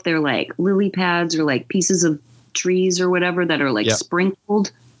don't know if they're like lily pads or like pieces of trees or whatever that are like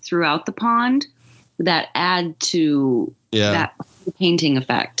sprinkled throughout the pond that add to that painting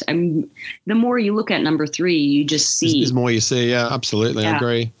effect. I mean, the more you look at number 3, you just see. There's more you see. Yeah, absolutely. I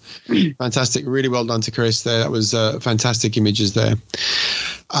agree. Fantastic. Really well done to Chris there. That was fantastic images there.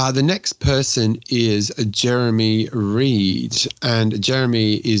 The next person is Jeremy Reed, and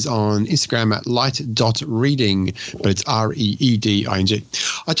Jeremy is on Instagram at light.reading, but it's Reeding.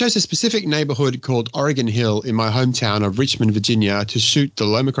 I chose a specific neighborhood called Oregon Hill in my hometown of Richmond, Virginia, to shoot the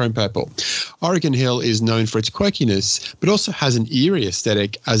LomoChrome Purple. Oregon Hill is known for its quirkiness, but also has an eerie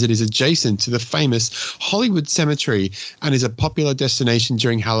aesthetic as it is adjacent to the famous Hollywood Cemetery and is a popular destination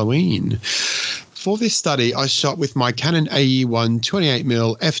during Halloween. For this study, I shot with my Canon AE1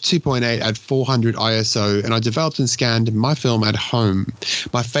 28mm f2.8 at 400 ISO, and I developed and scanned my film at home.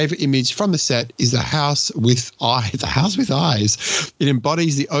 My favorite image from the set is the house with eyes. The house with eyes. It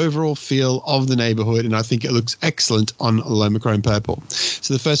embodies the overall feel of the neighborhood, and I think it looks excellent on LomoChrome Purple.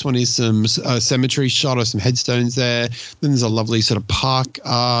 So the first one is some cemetery shot of some headstones there. Then there's a lovely sort of park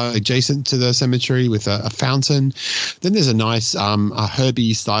adjacent to the cemetery with a fountain. Then there's a nice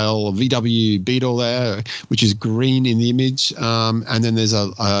Herbie style VW Beetle there, which is green in the image, and then there's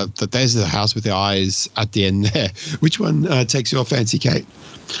there's the house with the eyes at the end there. Which one takes your fancy, Kate?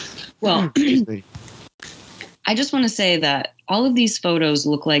 Well, I just want to say that all of these photos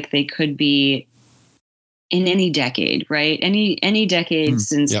look like they could be in any decade, right? Any decade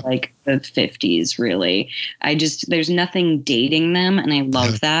since like the 50s, really. There's nothing dating them, and I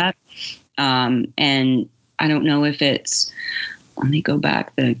love that. And I don't know if it's, let me go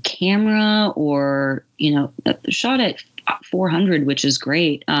back, the camera or, the shot at 400, which is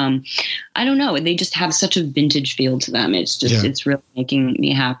great. I don't know. They just have such a vintage feel to them. It's just, it's really making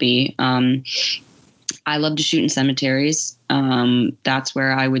me happy. I love to shoot in cemeteries. That's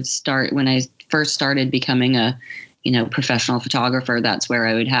where I would start when I first started becoming a, professional photographer. That's where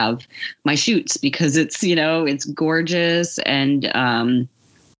I would have my shoots because it's, it's gorgeous and,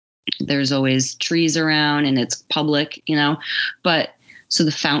 there's always trees around and it's public, but so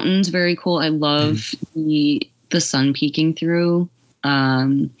the fountain's very cool. I love the sun peeking through.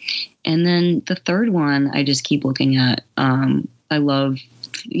 And then the third one I just keep looking at. I love,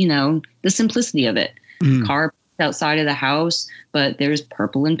 the simplicity of it. Car outside of the house, but there's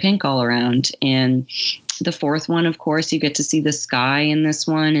purple and pink all around. And the fourth one, of course, you get to see the sky in this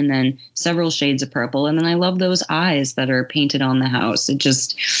one and then several shades of purple. And then I love those eyes that are painted on the house. It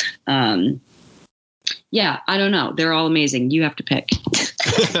just, I don't know. They're all amazing. You have to pick.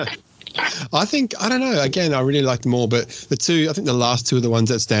 I don't know. Again, I really like them all, but I think the last two are the ones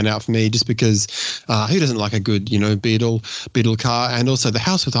that stand out for me just because who doesn't like a good, Beetle car? And also the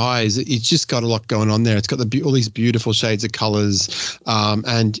house with eyes, it's just got a lot going on there. It's got all these beautiful shades of colors.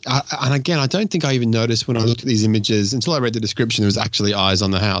 And again, I don't think I even noticed when I looked at these images until I read the description, there was actually eyes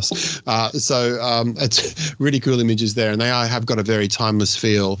on the house. So it's really cool images there. And they have got a very timeless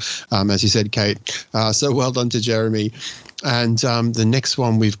feel, as you said, Kate. So well done to Jeremy. And the next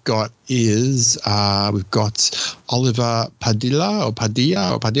one we've got is we've got Oliver Padilla,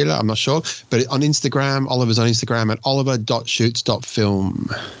 I'm not sure. But on Instagram, Oliver's on Instagram at oliver.shoots.film.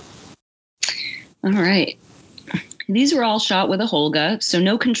 All right. These were all shot with a Holga, so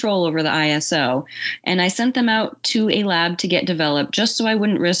no control over the ISO, and I sent them out to a lab to get developed just so I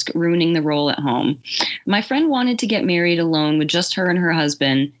wouldn't risk ruining the roll at home. My friend wanted to get married alone with just her and her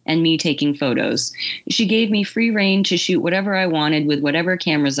husband and me taking photos. She gave me free rein to shoot whatever I wanted with whatever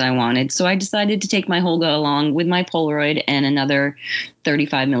cameras I wanted, so I decided to take my Holga along with my Polaroid and another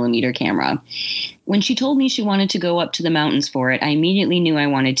 35 millimeter camera. When she told me she wanted to go up to the mountains for it, I immediately knew I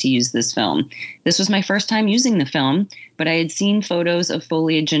wanted to use this film. This was my first time using the film, but I had seen photos of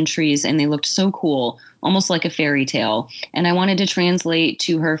foliage and trees and they looked so cool, almost like a fairy tale. And I wanted to translate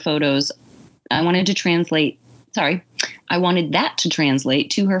to her photos. I wanted that to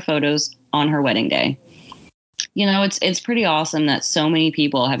translate to her photos on her wedding day. You know, it's pretty awesome that so many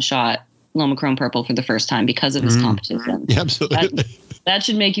people have shot LomoChrome Purple for the first time because of this competition. Yeah, absolutely. That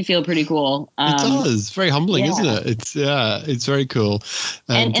should make you feel pretty cool. It does. Very humbling, isn't it? It's very cool.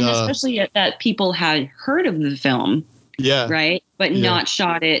 And especially that people had heard of the film. Yeah. Right. But not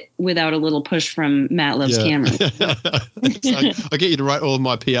shot it without a little push from Matt Loves Cameras. I'll get you to write all of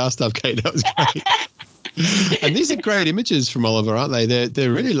my PR stuff, Kate. That was great. And these are great images from Oliver, aren't they?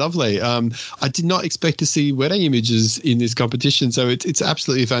 They're really lovely. I did not expect to see wedding images in this competition, so it's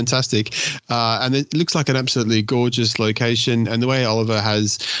absolutely fantastic. And it looks like an absolutely gorgeous location. And the way Oliver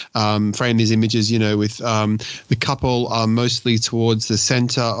has framed his images, you know, with the couple mostly towards the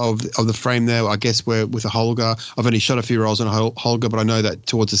center of the frame there. I guess we're with a Holga. I've only shot a few rolls on a Holga, but I know that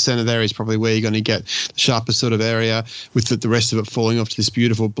towards the center there is probably where you're going to get the sharpest sort of area, with the rest of it falling off to this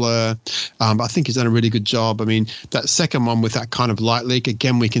beautiful blur. But I think he's done a really good job. I mean, that second one with that kind of light leak,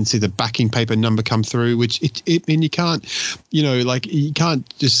 again, we can see the backing paper number come through, which you can't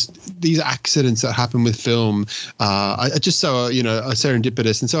just, these accidents that happen with film are just so,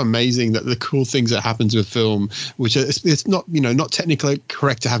 serendipitous and so amazing, that the cool things that happens with film, which it's not, not technically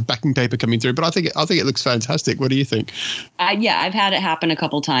correct to have backing paper coming through, but I think it looks fantastic. What do you think? I've had it happen a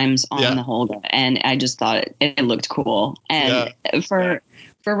couple times on the Holga, and I just thought it looked cool. And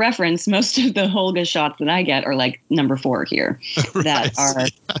for reference, most of the Holga shots that I get are like number 4 here that are,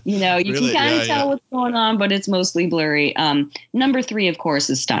 you really? Can kind of tell what's going on, but it's mostly blurry. Number 3, of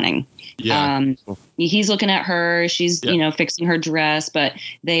course, is stunning. Yeah. He's looking at her. She's, fixing her dress, but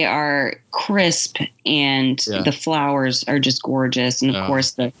they are crisp, and the flowers are just gorgeous. And of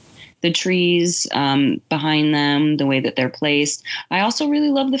course, the trees behind them, the way that they're placed. I also really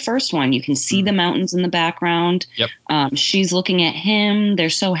love the first one. You can see the mountains in the background. Yep. She's looking at him. They're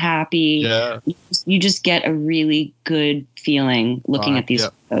so happy. Yeah. You just get a really good feeling looking at these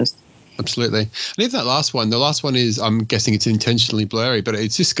photos. Absolutely. And even the last one is, I'm guessing it's intentionally blurry, but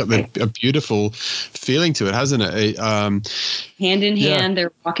it's just got a beautiful feeling to it, hasn't it? Hand in hand,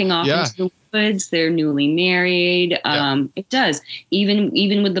 they're walking off into the woods. They're newly married. It does.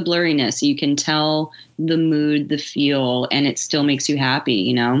 Even with the blurriness, you can tell the mood, the feel, and it still makes you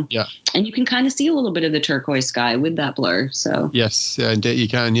happy, Yeah. And you can kind of see a little bit of the turquoise sky with that blur. So yes, indeed you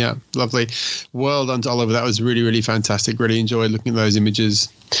can. Yeah, lovely. Well done to Oliver. That was really, really fantastic. Really enjoyed looking at those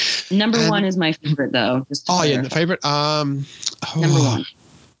images. Number 1 is my favorite, though. The favorite. Number 1.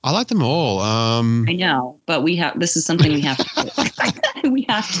 I like them all. I know, but this is something we have to do. We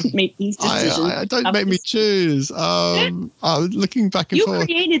have to make these decisions. Don't make me choose. Looking back and forth. You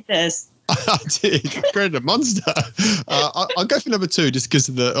created this. I did. Created a monster. I'll go for number 2 just because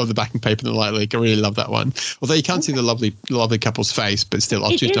of the backing paper and the light leak. I really love that one. Although you can't see the lovely couple's face, but still,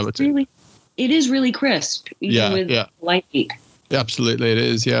 I'll choose number 2. It is really crisp, even with light leak. Absolutely, it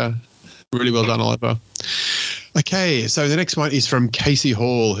is. Yeah, really well done, Oliver. Okay, so the next one is from Casey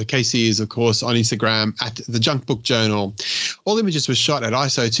Hall. Casey is, of course, on Instagram at the Junk Book Journal. All images were shot at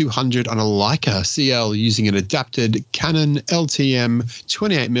ISO 200 on a Leica CL using an adapted Canon LTM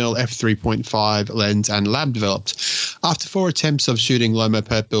 28mm f3.5 lens and lab developed. After 4 attempts of shooting Lomo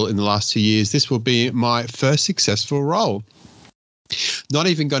Purple in the last 2 years, this will be my first successful roll. Not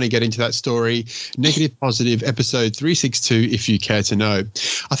even going to get into that story. Negative, positive, episode 362, if you care to know.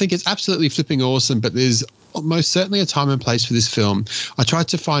 I think it's absolutely flipping awesome, but there's most certainly a time and place for this film. I tried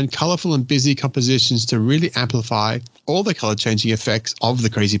to find colourful and busy compositions to really amplify all the colour changing effects of the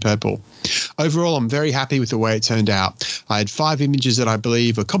Crazy Purple. Overall, I'm very happy with the way it turned out. I had 5 images that I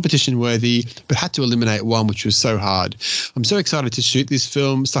believe were competition worthy, but had to eliminate one, which was so hard. I'm so excited to shoot this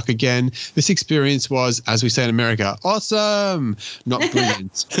film. Stuck again. This experience was, as we say in America, awesome, not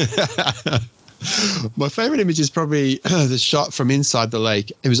brilliant. My favorite image is probably the shot from inside the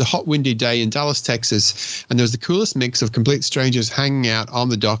lake. It was a hot, windy day in Dallas, Texas, and there was the coolest mix of complete strangers hanging out on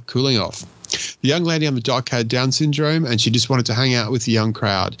the dock cooling off. The young lady on the dock had Down syndrome, and she just wanted to hang out with the young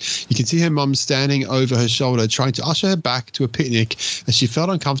crowd. You can see her mum standing over her shoulder trying to usher her back to a picnic, as she felt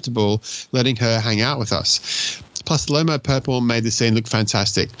uncomfortable letting her hang out with us. Plus, Lomo Purple made the scene look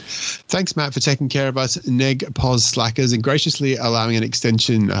fantastic. Thanks, Matt, for taking care of us neg pos slackers and graciously allowing an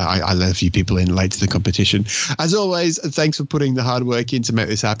extension. I let a few people in late to the competition. As always, thanks for putting the hard work in to make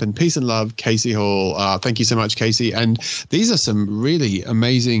this happen. Peace and love, Casey Hall. Thank you so much, Casey. And these are some really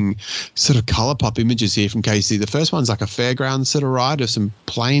amazing sort of color pop images here from Casey. The first one's like a fairground sort of ride of some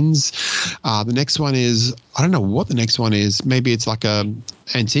planes. The next one is, I don't know what the next one is. Maybe it's like a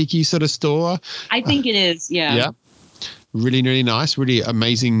antique sort of store. I think it is. Yeah. Yeah. Really, really nice. Really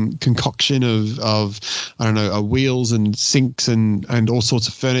amazing concoction of I don't know, wheels and sinks and all sorts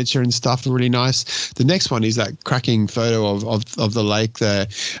of furniture and stuff. Really nice. The next one is that cracking photo of the lake there.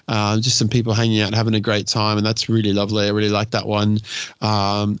 Just some people hanging out, having a great time, and that's really lovely. I really like that one.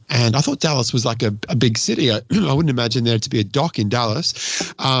 And I thought Dallas was like a big city. I wouldn't imagine there to be a dock in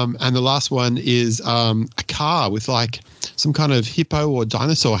Dallas. And the last one is a car with like some kind of hippo or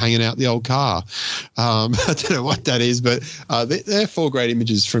dinosaur hanging out the old car. I don't know what that is, but they're 4 great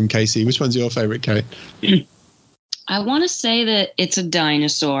images from Casey. Which one's your favorite, Kate? I want to say that it's a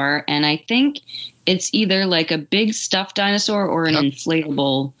dinosaur, and I think it's either like a big stuffed dinosaur or an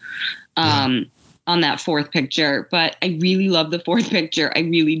inflatable on that 4th picture. But I really love the 4th picture. I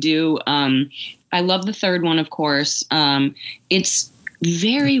really do. I love the 3rd one, of course. It's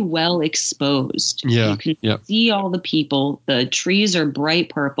very well exposed. Yeah. You can see all the people. The trees are bright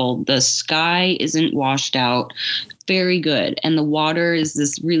purple. The sky isn't washed out. Very good. And the water is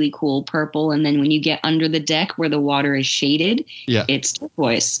this really cool purple. And then when you get under the deck where the water is shaded, it's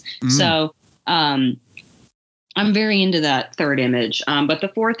turquoise. So I'm very into that 3rd image. But the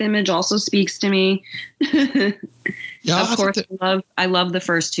 4th image also speaks to me. Of course, I love the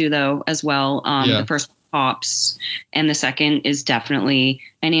first 2 though as well. The first one pops, and the second is definitely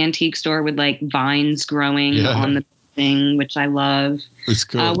an antique store with like vines growing on the thing, which I love. It's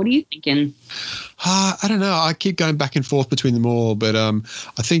cool. What are you thinking? I don't know. I keep going back and forth between them all, but I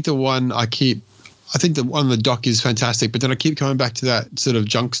think the one on the dock is fantastic, but then I keep coming back to that sort of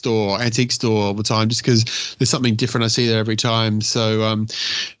junk store, antique store all the time, just because there's something different I see there every time. So,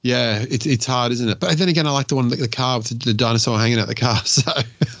 it's hard, isn't it? But then again, I like the one, the car with the dinosaur hanging out the car.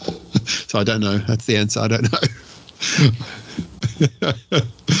 So I don't know. That's the answer. I don't know.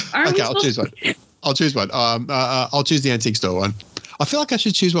 Okay, I'll choose one. I'll choose the antique store one. I feel like I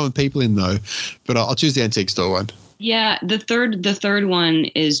should choose one with people in though, but I'll choose the antique store one. Yeah, the third one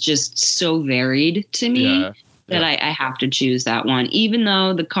is just so varied to me that I have to choose that one, even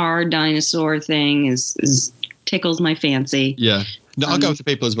though the car dinosaur thing is tickles my fancy. Yeah. No, I'll go with the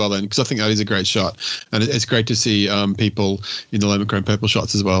people as well then, because I think that is a great shot, and it's great to see people in the LomoChrome Purple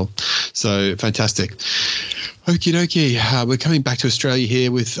shots as well. So fantastic. Okie dokie. We're coming back to Australia here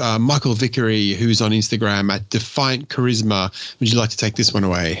with Michael Vickery, who's on Instagram at Defiant Charisma. Would you like to take this one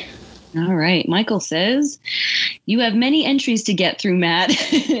away? All right. Michael says, you have many entries to get through, Matt.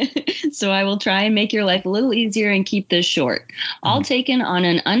 So I will try and make your life a little easier and keep this short. All taken on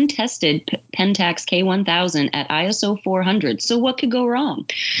an untested Pentax K1000 at ISO 400. So what could go wrong?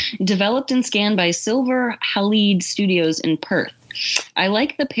 Developed and scanned by Silver Halid Studios in Perth. I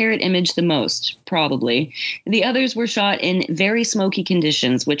like the parrot image the most, probably. The others were shot in very smoky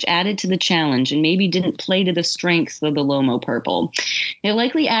conditions, which added to the challenge and maybe didn't play to the strengths of the Lomo Purple. It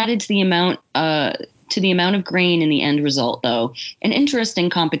likely added to the amount of grain in the end result, though. An interesting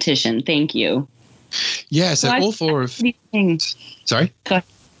competition. Thank you. Yeah, so all 4 of... Sorry? Go ahead.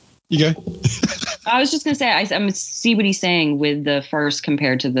 You go. I was just going to say, I see what he's saying with the first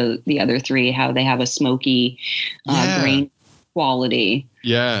compared to the other 3, how they have a smoky grain quality.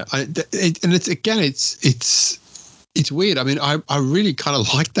 Yeah, it's weird. I mean, I really kind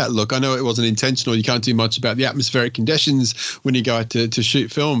of like that look. I know it wasn't intentional. You can't do much about the atmospheric conditions when you go out to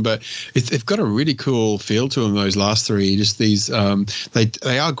shoot film, but they've got a really cool feel to them, those last 3. Just these,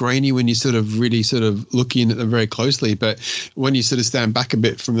 they are grainy when you sort of really sort of looking at them very closely, but when you sort of stand back a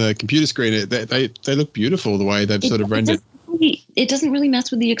bit from the computer screen, they look beautiful the way they've sort of rendered. It doesn't really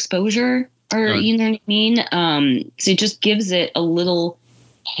mess with the exposure, or you know what I mean? So it just gives it a little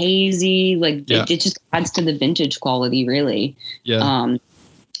hazy, it just adds to the vintage quality, really.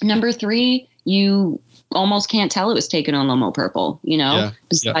 Number 3, you almost can't tell it was taken on Lomo Purple,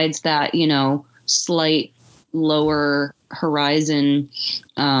 besides that slight lower horizon,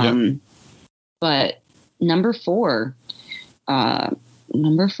 but number 4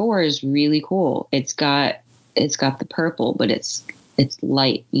 is really cool. It's got the purple, but it's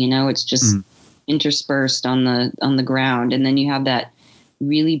light, it's just interspersed on the ground, and then you have that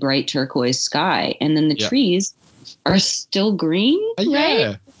really bright turquoise sky, and then the trees are still green,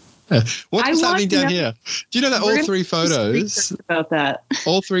 right? What's happening down here? Do you know that all three photos, about that,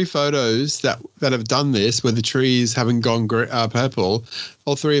 all three photos that have done this, where the trees haven't gone purple,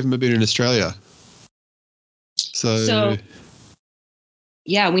 all three of them have been in Australia. So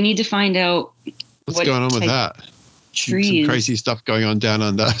yeah, we need to find out what's going on with that. Trees, some crazy stuff going on down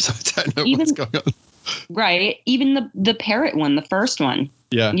under. So I don't know what's going on. Right, even the parrot one, the first one.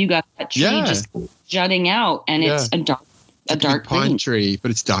 Yeah, you got that tree just jutting out, and it's a dark pine green tree, but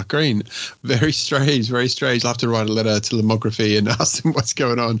it's dark green. Very strange, very strange. I'll have to write a letter to Lomography and ask them what's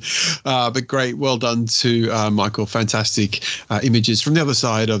going on. But great, well done to Michael. Fantastic images from the other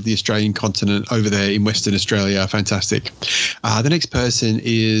side of the Australian continent over there in Western Australia. Fantastic. The next person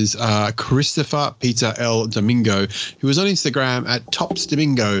is Christopher Peter L. Domingo, who was on Instagram at Tops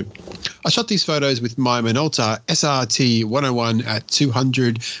Domingo. I shot these photos with my Minolta SRT 101 at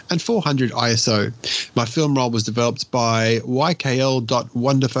 200 and 400 ISO. My film roll was developed by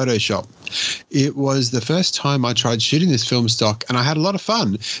YKL.Wonder Photoshop. It was the first time I tried shooting this film stock, and I had a lot of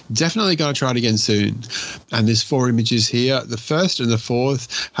fun. Definitely going to try it again soon. And there's 4 images here. The first and the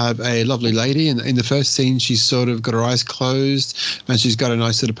fourth have a lovely lady. And in the first scene, she's sort of got her eyes closed, and she's got a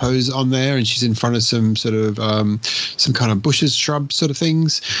nice sort of pose on there, and she's in front of some sort of some kind of bushes, shrubs sort of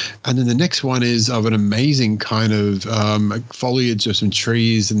things. And then the next one is of an amazing kind of foliage of some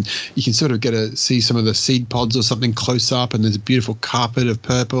trees, and you can sort of get to see some of the seed pods or something close up, and there's a beautiful carpet of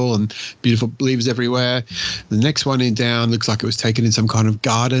purple and beautiful leaves everywhere. The next one in down looks like it was taken in some kind of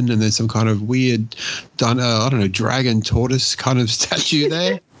garden, and there's some kind of weird, dragon tortoise kind of statue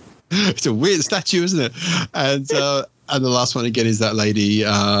there. It's a weird statue, isn't it? And the last one again is that lady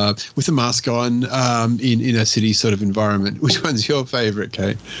with a mask on in a city sort of environment. Which one's your favorite,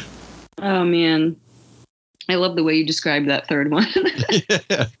 Kate? Oh man, I love the way you described that third one.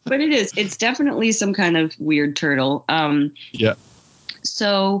 Yeah. But it's definitely some kind of weird turtle. Yeah.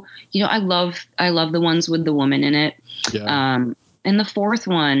 So, I love the ones with the woman in it. Yeah. And the fourth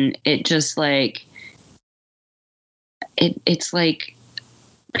one, it just like, it's like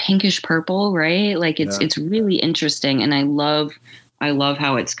pinkish purple, right? Like it's really interesting. And I love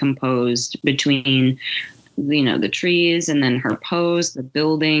how it's composed between, the trees and then her pose, the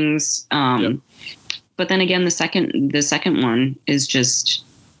buildings. But then again, the second one is just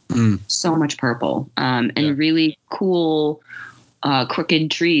so much purple, and really cool,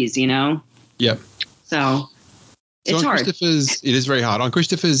 crooked trees, Yep. So it's hard. It is very hard. On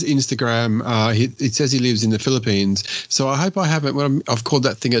Christopher's Instagram, it says he lives in the Philippines. So I hope I haven't, I've called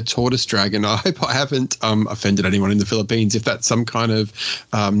that thing a tortoise dragon, I hope I haven't offended anyone in the Philippines, if that's some kind of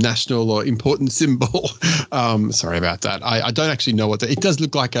national or important symbol. Sorry about that. I don't actually know what it does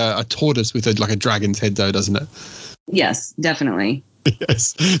look like a tortoise with a dragon's head though, doesn't it? Yes, definitely.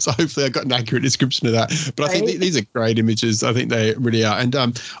 Yes. So hopefully I got an accurate description of that. But I think these are great images. I think they really are. And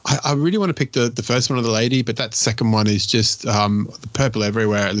I really want to pick the first one of the lady, but that second one is just the purple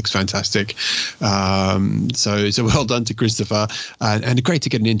everywhere. It looks fantastic. So well done to Christopher. And great to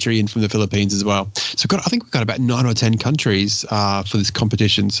get an entry in from the Philippines as well. So I think we've got about 9 or 10 countries for this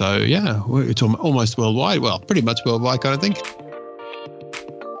competition. So yeah, it's almost worldwide. Well, pretty much worldwide kind of thing.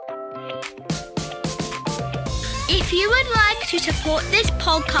 If you would like to support this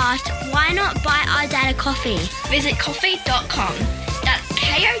podcast, why not buy our dad a coffee? Visit coffee.com. That's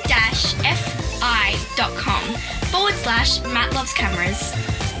ko-fi.com/Matt Loves Cameras.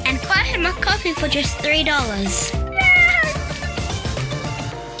 And buy him a coffee for just $3.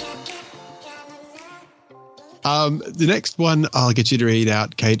 The next one I'll get you to read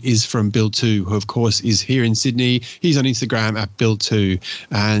out, Kate, is from Bill 2, who of course is here in Sydney. He's on Instagram at Bill 2,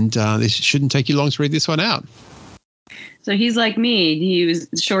 and this shouldn't take you long to read this one out. So he's like me. He was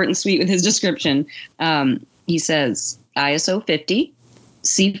short and sweet with his description. He says, ISO 50,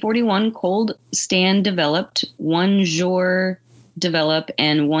 C41 cold stand developed, 1 jour develop,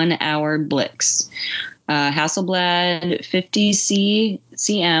 and 1 hour Blix. Hasselblad 50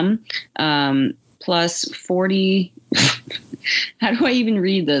 cm plus 40. How do I even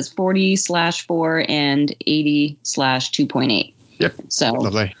read this? 40/4 and 80/2.8. Yep. So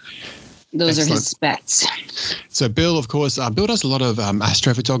lovely. Those Excellent. are his specs. So Bill, of course, Bill does a lot of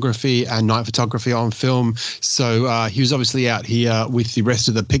astrophotography and night photography on film. So he was obviously out here with the rest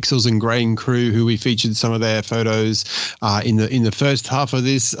of the Pixels and Grain crew, who we featured some of their photos in the first half of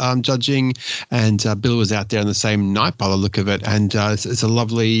this judging. And Bill was out there on the same night by the look of it. And it's a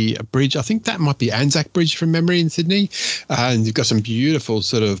lovely bridge. I think that might be Anzac Bridge from memory in Sydney. And you've got some beautiful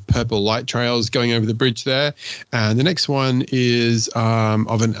sort of purple light trails going over the bridge there. And the next one is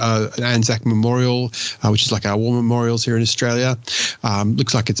of an Anzac Memorial, which is like our war memorials here in Australia.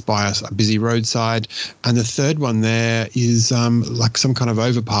 Looks like it's by a busy roadside. And the third one there is like some kind of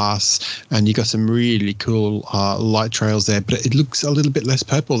overpass, and you got some really cool light trails there, but it looks a little bit less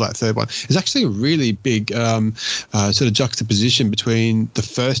purple, that third one. There's actually a really big sort of juxtaposition between the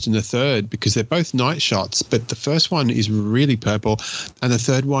first and the third, because they're both night shots, but the first one is really purple and the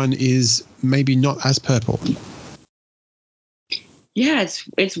third one is maybe not as purple. Yeah,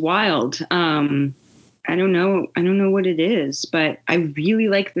 it's wild. I don't know what it is, but I really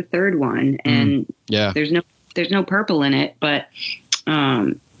like the third one, and there's no purple in it, but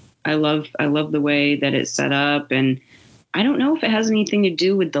I love the way that it's set up, and I don't know if it has anything to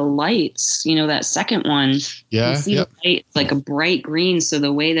do with the lights. You know, that second one, you see the light, it's like a bright green. So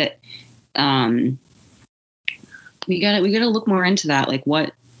the way that we gotta look more into that. Like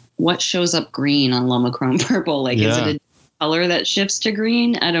what shows up green on LomoChrome Purple? Like, is it a color that shifts to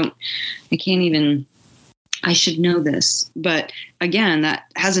green? I should know this, but again, that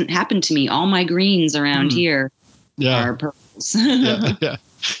hasn't happened to me. All my greens around here are purples.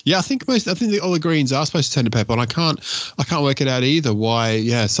 Yeah, I think all the greens are supposed to turn to purple, and I can't work it out either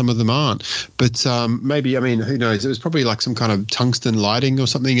why some of them aren't. But maybe, I mean, who knows? It was probably like some kind of tungsten lighting or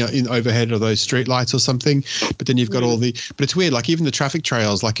something in overhead, or those street lights or something. But then you've got but it's weird, like even the traffic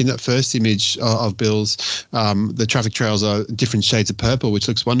trails, like in that first image of Bill's, the traffic trails are different shades of purple, which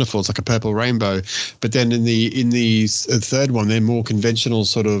looks wonderful. It's like a purple rainbow. But then in the third one, they're more conventional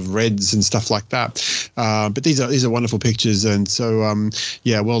sort of reds and stuff like that. But these are wonderful pictures, and so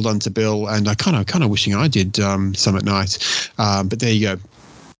well done to Bill, and I kind of wishing I did some at night, but there you go.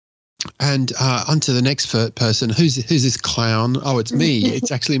 And on to the next person. Who's this clown? Oh, it's me.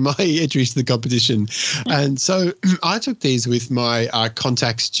 It's actually my entries to the competition. And so I took these with my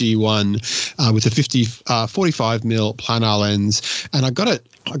Contax G1 with a 45 mil planar lens, and I got it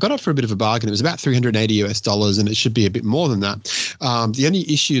for a bit of a bargain. It was about $380, and it should be a bit more than that. The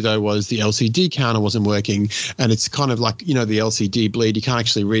only issue though was the LCD counter wasn't working, and it's kind of like, you know, the LCD bleed. You can't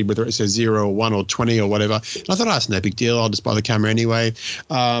actually read whether it says 0 or 1 or 20 or whatever. And I thought, that's no big deal. I'll just buy the camera anyway.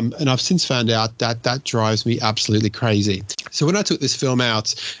 And I've since found out that drives me absolutely crazy. So when I took this film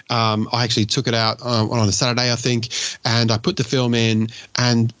out, I actually took it out on a Saturday, I think, and I put the film in,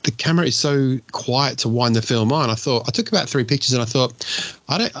 and the camera is so quiet to wind the film on. I took about 3 pictures, and I thought,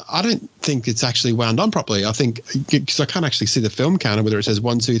 I don't think it's actually wound on properly. I think, because I can't actually see the film counter, whether it says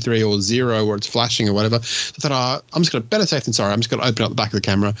 1, 2, 3 or 0 or it's flashing or whatever. So I thought, I'm just going to, better safe than sorry, I'm just going to open up the back of the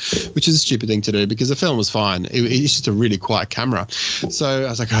camera, which is a stupid thing to do because the film was fine. It's just a really quiet camera. So I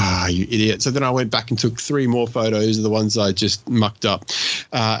was like, you idiot. So then I went back and took 3 more photos of the ones I just mucked up.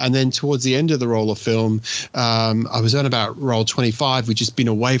 And then towards the end of the roll of film, I was on about roll 25. We'd just been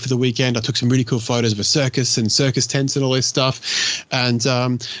away for the weekend. I took some really cool photos of a circus and circus tents and all this stuff. And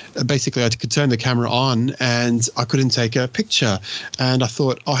basically I could turn the camera on and I couldn't take a picture. And I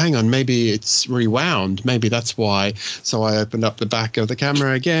thought, hang on, maybe it's rewound. Maybe that's why. So I opened up the back of the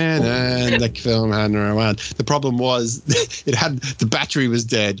camera again, and the film hadn't rewound. The problem was the battery was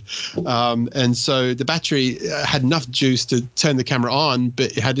dead. And so the battery had enough juice to turn the camera on,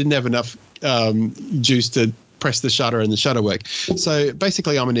 but it didn't have enough juice to press the shutter and the shutter work. So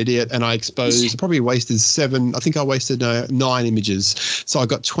basically I'm an idiot, and I probably wasted 7, I think I wasted 9 images. So I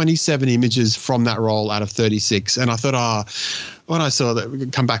got 27 images from that roll out of 36. And I thought, when I saw that we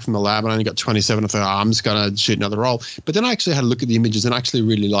come back from the lab and I only got 27, I thought, I'm just going to shoot another roll. But then I actually had a look at the images and I actually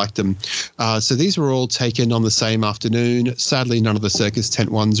really liked them. So these were all taken on the same afternoon. Sadly, none of the circus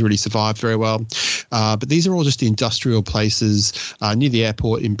tent ones really survived very well. But these are all just industrial places near the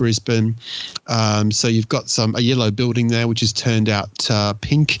airport in Brisbane. So you've got a yellow building there, which has turned out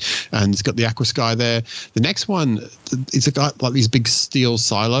pink, and it's got the Aqua Sky there. The next one is got like these big steel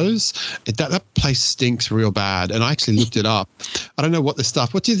silos. That place stinks real bad. And I actually looked it up. I don't know what the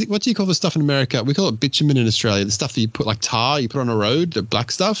stuff. What do you call the stuff in America? We call it bitumen in Australia. The stuff that you put like tar, you put on a road, the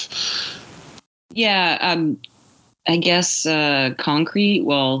black stuff. Yeah, I guess concrete.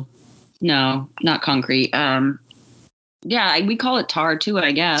 Well, no, not concrete. Yeah, we call it tar too,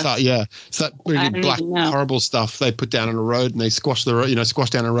 I guess. Yeah, it's that really black, horrible stuff they put down on a road, and they squash the road, squash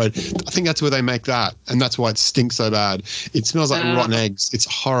down a road. I think that's where they make that, and that's why it stinks so bad. It smells like rotten eggs. It's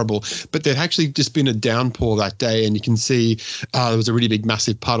horrible. But there'd actually just been a downpour that day, and you can see there was a really big,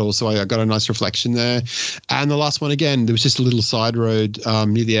 massive puddle, so I got a nice reflection there. And the last one, again, there was just a little side road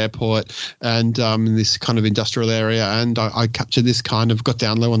near the airport, and in this kind of industrial area, and I captured this kind of, got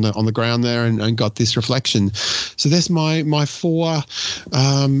down low on the ground there, and got this reflection. So there's my 4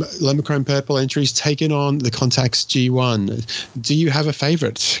 LomoChrome Purple entries taken on the Contax G1. Do you have a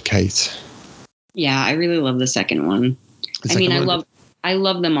favorite, Kate? Yeah, I really love the second one. I I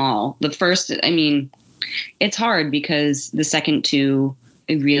love them all. The first, I mean, it's hard because the second two,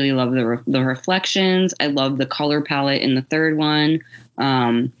 I really love the reflections. I love the color palette in the third one.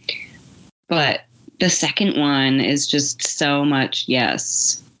 But the second one is just so much.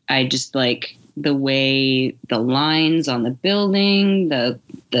 Yes. I just like the way the lines on the building, the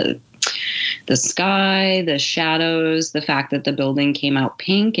sky, the shadows, the fact that the building came out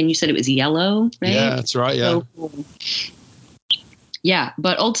pink and you said it was yellow, right? Yeah, that's right. Yeah. So cool. Yeah.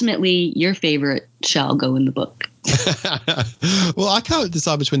 But ultimately your favorite shall go in the book. Well, I can't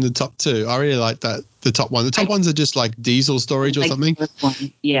decide between the top two. I really like that. The top one. The top ones are just like diesel storage or something.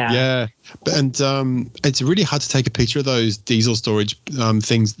 Yeah. Yeah. And it's really hard to take a picture of those diesel storage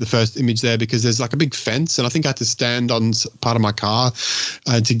things, the first image there, because there's like a big fence. And I think I had to stand on part of my car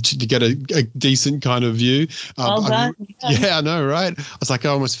to get a decent kind of view. Yeah, I know, right? I was like, I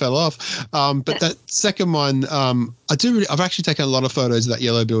almost fell off. But that second one, I've actually taken a lot of photos of that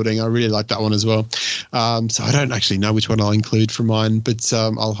yellow building. I really like that one as well. So I don't actually know which one I'll include for mine, but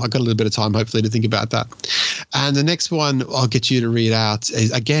I've got a little bit of time, hopefully, to think about that. And the next one I'll get you to read out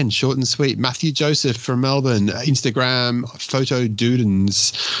is, again, short and sweet. Matthew Joseph from Melbourne, Instagram, Photo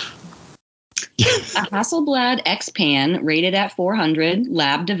Dudens. A Hasselblad X-Pan rated at 400,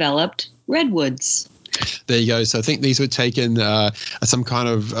 lab developed redwoods. There you go. So I think these were taken at some kind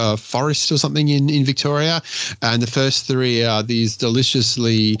of forest or something in Victoria. And the first three are these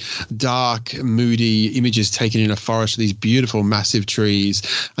deliciously dark, moody images taken in a forest with these beautiful, massive trees.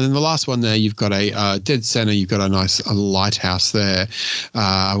 And then the last one there, you've got a dead center. You've got a nice lighthouse there.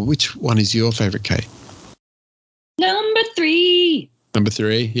 Which one is your favorite, Kate? Number 3. Number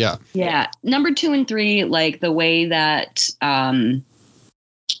 3, yeah. Yeah. Number 2 and 3, like the way that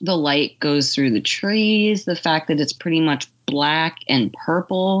the light goes through the trees, the fact that it's pretty much black and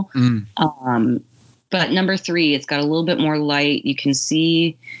purple. But number 3, it's got a little bit more light. You can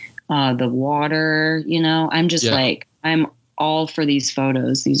see the water, I'm just like, I'm all for these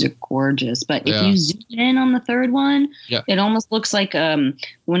photos. These are gorgeous. But if you zoom in on the therd one, it almost looks like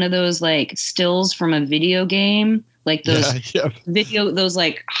one of those like stills from a video game, like those those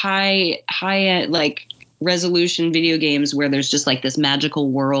like high like resolution video games where there's just like this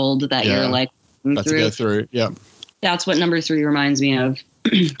magical world that you're like to go through. Yeah. That's what number 3 reminds me of.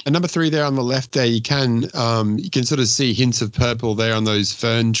 And number 3 there on the left there, you can sort of see hints of purple there on those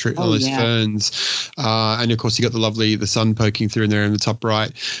ferns. And of course you got the sun poking through in there in the top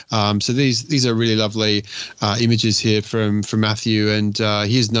right. So these are really lovely images here from Matthew, and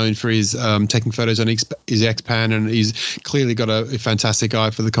he is known for his taking photos on his X-Pan, and he's clearly got a fantastic eye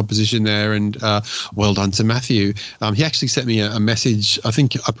for the composition there, and well done to Matthew. He actually sent me a message. I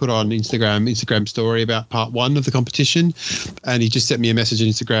think I put on Instagram story about part 1 of the competition, and he just sent me a message on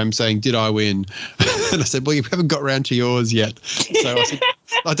Instagram saying, "Did I win?" And I said, "Well, you haven't got around to yours yet." So I said,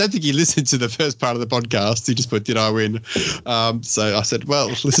 I don't think he listened to the first part of the podcast. He just put, "Did I win?" So I said, well,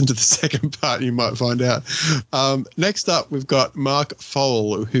 listen to the second part. You might find out. Next up, we've got Mark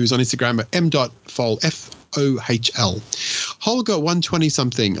Fohl, who's on Instagram at m.fohl, Fohl. Holger 120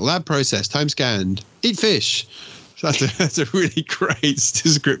 something, lab processed, home scanned, eat fish. That's a really great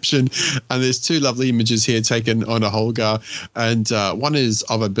description. And there's 2 lovely images here taken on a Holger. And one is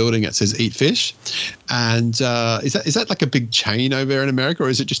of a building that says eat fish. And is that like a big chain over there in America, or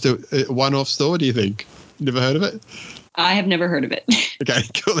is it just a one-off store, do you think? Never heard of it? I have never heard of it. Okay,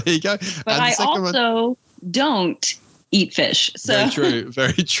 cool. There you go. But I also don't eat fish. So.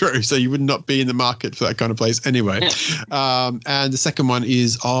 Very true. So you would not be in the market for that kind of place anyway. And the second one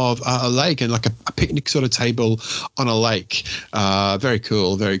is of a lake, and like a picnic sort of table on a lake. Very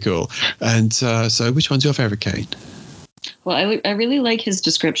cool. And so which one's your favorite, Kate? Well, I really like his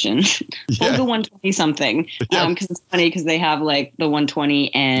description. Yeah. The 120 something. Because it's funny because they have like the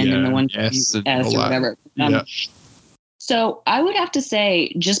 120 N and the 120 S or whatever. So I would have to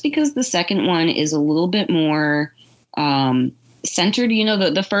say, just because the second one is a little bit more centered,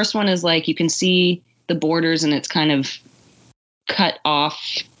 the first one is like you can see the borders and it's kind of cut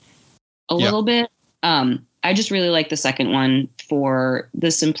off a little bit. I just really like the second one for the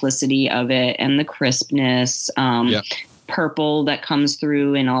simplicity of it and the crispness, purple that comes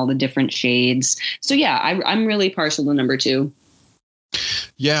through in all the different shades. So I'm really partial to number 2.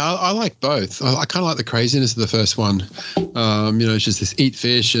 Yeah, I like both. I kind of like the craziness of the first one. It's just this eat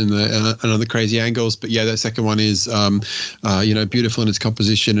fish and the crazy angles. But yeah, that second one is, beautiful in its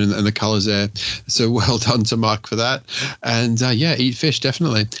composition and the colors there. So well done to Mark for that. And eat fish,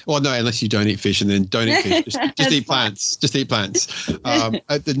 definitely. Well, no, unless you don't eat fish, and then don't eat fish. Just eat plants. Just eat plants.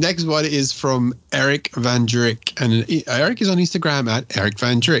 The next one is from Eric Van Drick. And Eric is on Instagram at Eric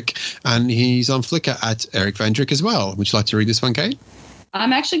Van Drick. And he's on Flickr at Eric Van Drick as well. Would you like to read this one, Kate?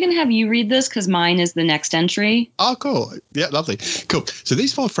 I'm actually going to have you read this because mine is the next entry. Oh, cool. Yeah, lovely. Cool. So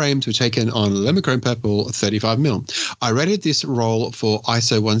these 4 frames were taken on LomoChrome Purple 35mm. I rated this roll for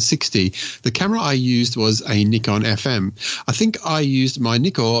ISO 160. The camera I used was a Nikon FM. I think I used my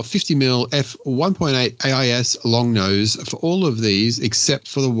Nikon 50mm f1.8 AIS long nose for all of these except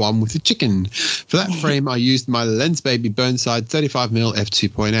for the one with the chicken. For that frame, I used my Lensbaby Burnside 35mm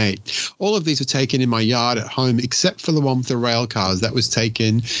f2.8. All of these were taken in my yard at home except for the one with the rail cars. That was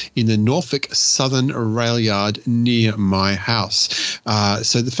taken in the Norfolk Southern rail yard near my house.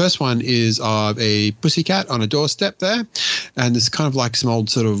 So the first one is of a pussycat on a doorstep there, and there's kind of like some old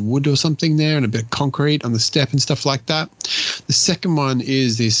sort of wood or something there and a bit of concrete on the step and stuff like that. The second one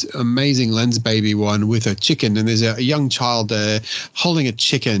is this amazing Lensbaby one with a chicken, and there's a young child there holding a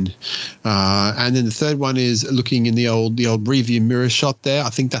chicken. And then the third one is looking in the old rearview mirror shot there. I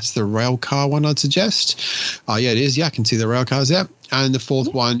think that's the rail car one, I'd suggest. Yeah, it is. Yeah, I can see the rail cars there. And the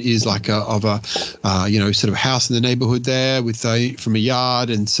fourth one is like sort of house in the neighborhood there with from a yard,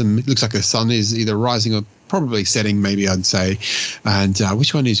 and it looks like the sun is either rising or probably setting, maybe I'd say. And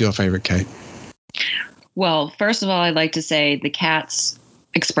which one is your favorite, Kate? Well, first of all, I'd like to say the cat's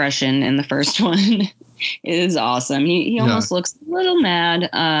expression in the first one is awesome. He almost looks a little mad.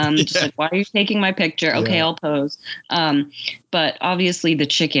 Just like, why are you taking my picture? Okay, I'll pose. But obviously the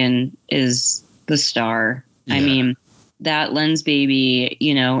chicken is the star. Yeah. I mean, that Lensbaby,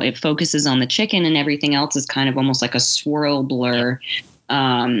 it focuses on the chicken and everything else is kind of almost like a swirl blur.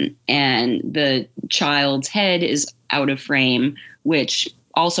 And the child's head is out of frame, which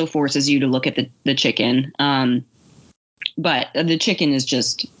also forces you to look at the chicken. But the chicken is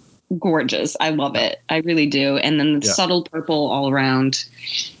just gorgeous. I love it. I really do. And then the subtle purple all around,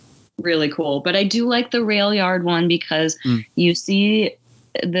 really cool. But I do like the rail yard one because you see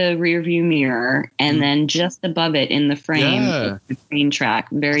the rear view mirror and then just above it in the frame, the train track.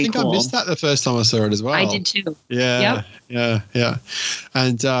 Very cool. I think I missed that the first time I saw it as well. I did too. Yeah.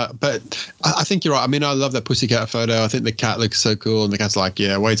 And but I think you're right. I mean, I love that pussycat photo. I think the cat looks so cool, and the cat's like,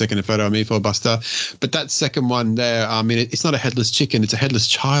 yeah, why are you taking a photo of me for, Buster? But that second one there, I mean, it's not a headless chicken, it's a headless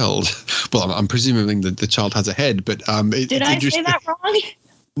child. Well, I'm presuming that the child has a head, but did I say that wrong?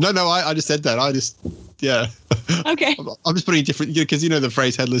 No, I just said that. Okay. I'm just putting different, because the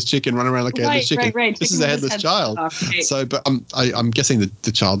phrase headless chicken, run around like a headless chicken. Right. This is a headless child. Right. So, but I'm guessing that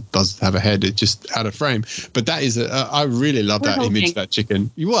the child does have a head. It's just out of frame. But that is, I really love that image of that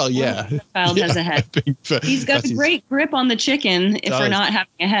chicken. Well, yeah. The child has a head. He's got a great grip on the chicken if we're not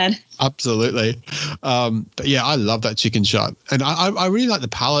having a head. Absolutely. But yeah, I love that chicken shot. And I really like the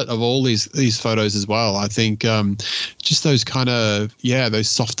palette of all these photos as well. I think just those kind of, those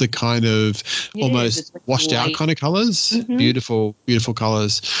softer kind of almost washed out kind of colors. Beautiful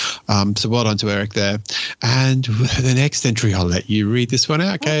colors. So well done to Eric there. And the next entry, I'll let you read this one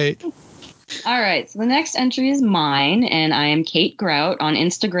out, Kate. All right. So the next entry is mine, and I am Kate Grout. On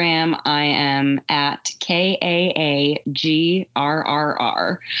Instagram, I am at KAAGRRR.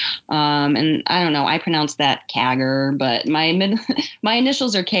 And I don't know, I pronounce that Kagger, but my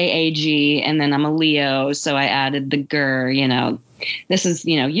initials are KAG, and then I'm a Leo, so I added the GR, This is,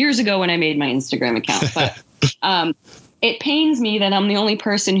 years ago when I made my Instagram account. But it pains me that I'm the only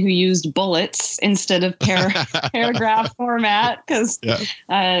person who used bullets instead of paragraph format.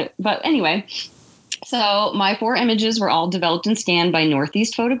 But anyway, so my 4 images were all developed and scanned by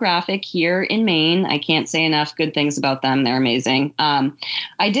Northeast Photographic here in Maine. I can't say enough good things about them. They're amazing.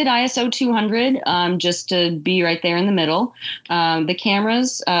 I did ISO 200 just to be right there in the middle. The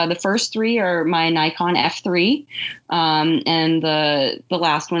cameras, the first 3 are my Nikon F3. And the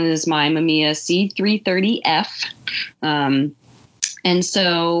last one is my Mamiya C330F. And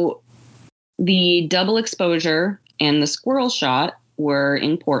so the double exposure and the squirrel shot were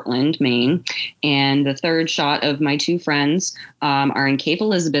in Portland, Maine. And the third shot of my 2 friends are in Cape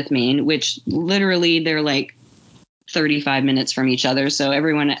Elizabeth, Maine, which literally they're like 35 minutes from each other. So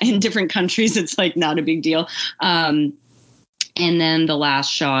everyone in different countries, it's like not a big deal. And then the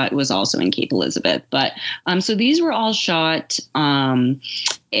last shot was also in Cape Elizabeth. But so these were all shot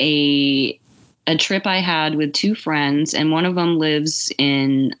a trip I had with 2 friends, and one of them lives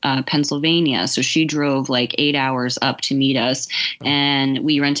in Pennsylvania. So she drove like 8 hours up to meet us, and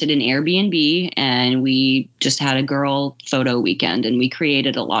we rented an Airbnb, and we just had a girl photo weekend, and we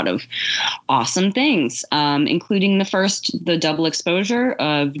created a lot of awesome things, including the double exposure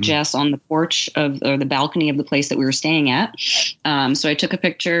of Jess on the porch or the balcony of the place that we were staying at. So I took a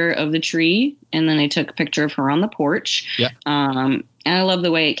picture of the tree, and then I took a picture of her on the porch. Yeah. And I love the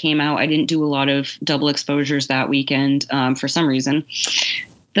way it came out. I didn't do a lot of double exposures that weekend for some reason.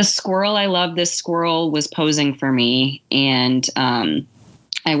 The squirrel, I love this squirrel was posing for me. And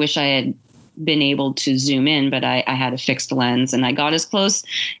I wish I had been able to zoom in, but I had a fixed lens and I got as close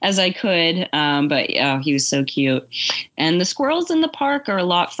as I could. But he was so cute. And the squirrels in the park are a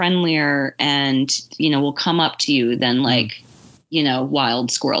lot friendlier and, will come up to you than like,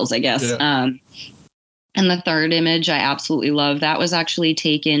 wild squirrels, I guess. Yeah. And the third image I absolutely love. That was actually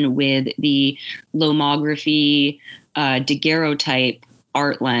taken with the Lomography daguerreotype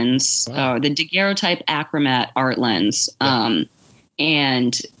art lens, the daguerreotype achromat art lens.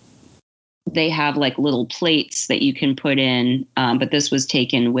 And they have like little plates that you can put in, but this was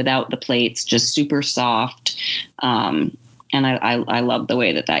taken without the plates, just super soft. And I love the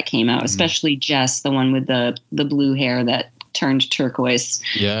way that came out, especially Jess, the one with the blue hair that turned turquoise.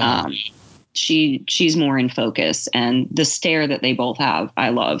 Yeah. She's more in focus, and the stare that they both have, I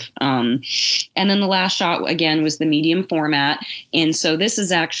love. And then the last shot again was the medium format. And so this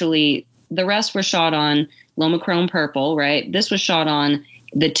is actually, the rest were shot on LomoChrome Purple, right? This was shot on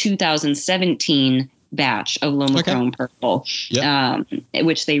the 2017 batch of LomoChrome Purple,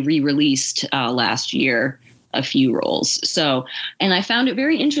 which they re-released last year, a few rolls. So, and I found it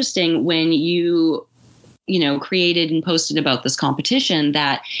very interesting when you created and posted about this competition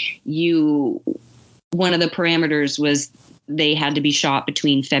that one of the parameters was they had to be shot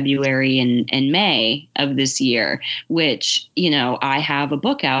between February and May of this year, which, I have a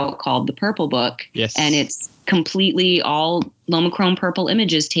book out called The Purple Book. Yes. And it's completely all LomoChrome Purple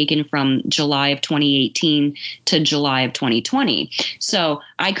images taken from July of 2018 to July of 2020. So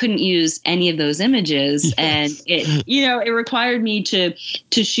I couldn't use any of those images. And it required me to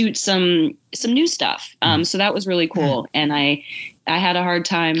shoot some new stuff. So that was really cool. And I had a hard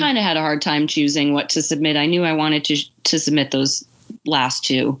time choosing what to submit. I knew I wanted to submit those last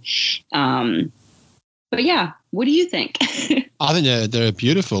two. But yeah, what do you think? I think they're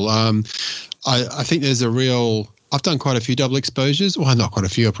beautiful. I think there's I've done quite a few double exposures. Well, not quite a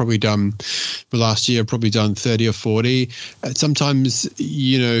few. I've probably done, for last year, 30 or 40. Sometimes,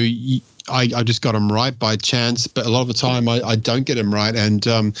 I just got them right by chance, but a lot of the time I don't get them right. And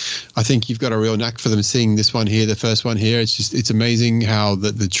I think you've got a real knack for them. Seeing this one here, the first one here, it's amazing how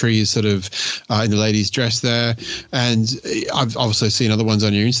the tree is sort of in the lady's dress there. And I've also seen other ones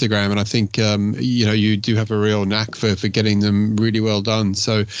on your Instagram, and I think, you do have a real knack for getting them really well done.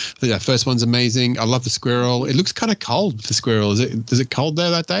 So I think that first one's amazing. I love the squirrel. It looks kind of cold, the squirrel. Is it cold there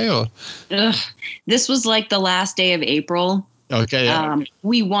that day? Or this was like the last day of April. Okay. Yeah.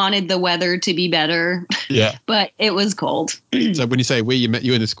 We wanted the weather to be better. Yeah. But it was cold. So when you say we, you meant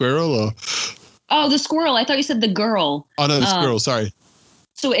you and the squirrel, or? Oh, the squirrel. I thought you said the girl. Oh no, the squirrel. Sorry.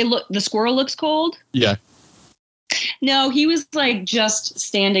 So the squirrel looks cold? Yeah. No, he was like just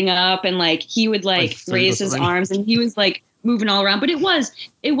standing up, and like he would like raise his arms, and he was like moving all around. But it was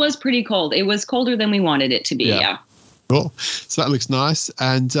pretty cold. It was colder than we wanted it to be. Yeah. Cool. So that looks nice.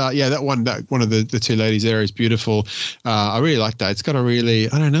 And that one of the two ladies there is beautiful. I really like that. It's got a really,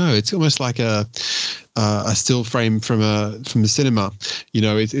 I don't know, it's almost like a still frame from the cinema.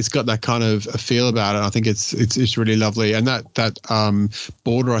 It's got that kind of a feel about it. I think it's really lovely. And that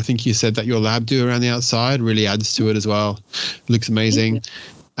border, I think you said that your lab do around the outside really adds to it as well. It looks amazing.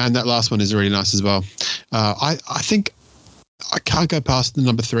 And that last one is really nice as well. I think I can't go past the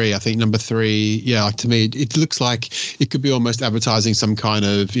number 3. I think number 3, to me, it looks like it could be almost advertising some kind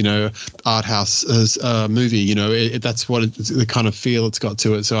of, art house movie. That's what the kind of feel it's got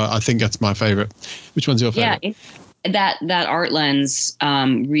to it. So I think that's my favorite. Which one's your favorite? Yeah, that art lens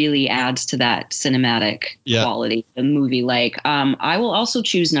really adds to that cinematic quality, the movie. I will also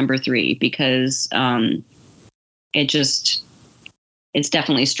choose number 3 because it's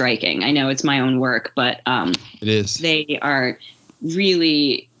definitely striking. I know it's my own work, but it is. They are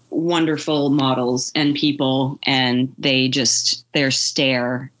really wonderful models and people, and their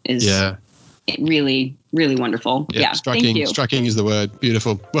stare is really, really wonderful. Yeah, striking. Thank you. Striking is the word.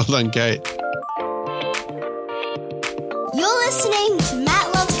 Beautiful. Well done, Kate. You're listening to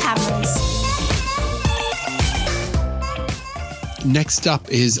Matt Loves Cameras. Next up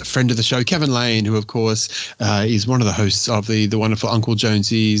is a friend of the show, Kevin Lane, who, of course, is one of the hosts of the wonderful Uncle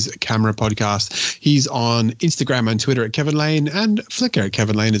Jonesy's Camera podcast. He's on Instagram and Twitter at Kevin Lane and Flickr at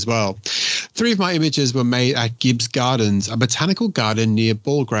Kevin Lane as well. 3 of my images were made at Gibbs Gardens, a botanical garden near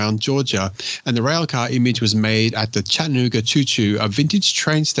Ball Ground, Georgia. And the railcar image was made at the Chattanooga Choo Choo, a vintage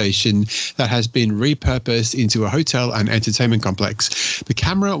train station that has been repurposed into a hotel and entertainment complex. The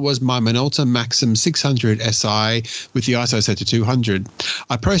camera was my Minolta Maxim 600 SI with the ISO set to 200. 400.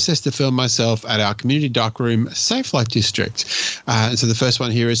 I processed the film myself at our community darkroom Safe Life District. So the first one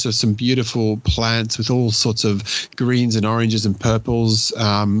here is some beautiful plants with all sorts of greens and oranges and purples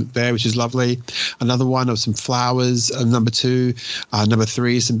there, which is lovely. Another one of some flowers, number 2. Number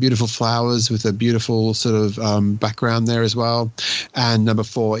 3 is some beautiful flowers with a beautiful sort of background there as well. And number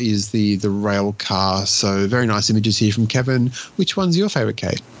 4 is the rail car. So very nice images here from Kevin. Which one's your favorite,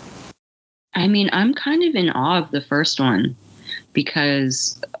 Kate? I mean, I'm kind of in awe of the first one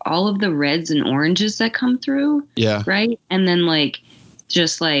because all of the reds and oranges that come through. Yeah. Right. And then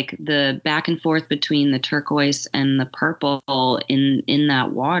just the back and forth between the turquoise and the purple in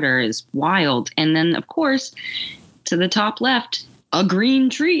that water is wild. And then, of course, to the top left, a green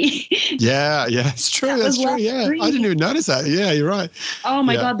tree. Yeah, it's true. That's true. Yeah. Green. I didn't even notice that. Yeah, you're right. Oh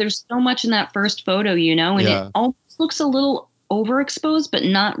my God. There's so much in that first photo, and it almost looks a little overexposed, but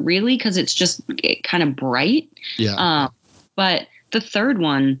not really, because it's just kind of bright. Yeah. But the third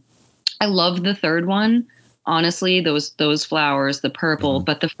one, I love the third one. Honestly, those flowers, the purple,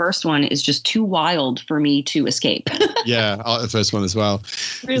 but the first one is just too wild for me to escape. Yeah, I like the first one as well.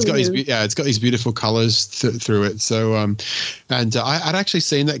 Really it's got these beautiful colors through it. So, I'd actually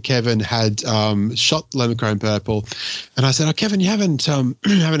seen that Kevin had shot LomoChrome Purple, and I said, "Oh, Kevin, you haven't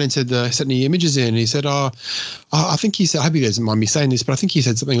sent any images in." And he said, I think he said, I hope he doesn't mind me saying this, but I think he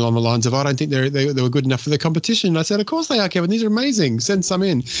said something along the lines of, I don't think they were good enough for the competition." And I said, "Of course they are, Kevin. These are amazing. Send some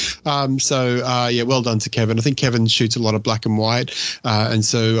in." Well done to Kevin. I think Kevin shoots a lot of black and white, and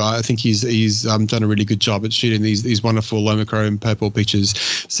so I think he's done a really good job at shooting these wonderful LomoChrome Purple pictures.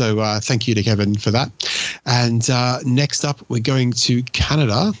 So thank you to Kevin for that. And next up, we're going to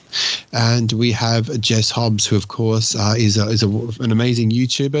Canada, and we have Jess Hobbs, who of course is an amazing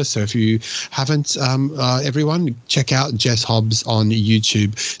YouTuber. So if you haven't, everyone, check out Jess Hobbs on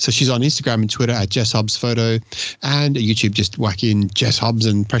YouTube. So she's on Instagram and Twitter at Jess Hobbs Photo, and YouTube, just whack in Jess Hobbs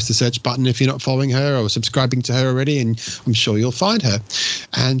and press the search button if you're not following her or subscribing to her already, and I'm sure you'll find her.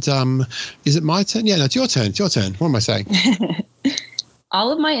 And is it my turn? Yeah, no, it's your turn. What am I saying?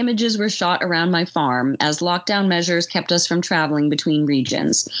 All of my images were shot around my farm as lockdown measures kept us from traveling between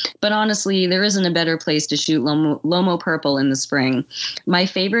regions. But honestly, there isn't a better place to shoot Lomo Purple in the spring. My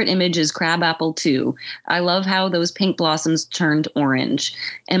favorite image is Crabapple 2. I love how those pink blossoms turned orange.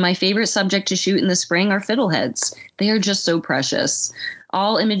 And my favorite subject to shoot in the spring are fiddleheads. They are just so precious.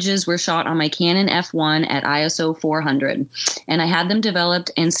 All images were shot on my Canon F1 at ISO 400, and I had them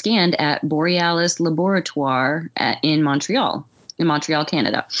developed and scanned at Borealis Laboratoire in Montreal,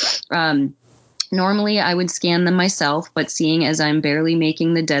 Canada. Normally, I would scan them myself, but seeing as I'm barely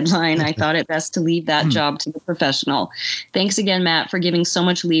making the deadline, I thought it best to leave that job to the professional. Thanks again, Matt, for giving so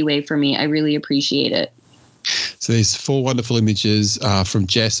much leeway for me. I really appreciate it. So these 4 wonderful images from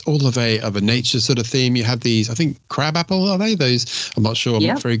Jess, all of a nature sort of theme. You have these, I think, crabapple, are they? Those, I'm not sure. I'm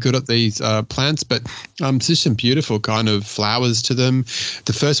not very good at these plants, but just some beautiful kind of flowers to them.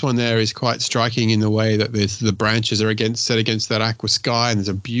 The first one there is quite striking in the way that the branches are set against that aqua sky, and there's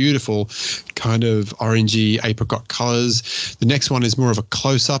a beautiful kind of orangey apricot colors. The next one is more of a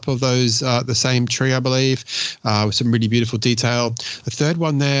close-up of those, the same tree, I believe, with some really beautiful detail. The third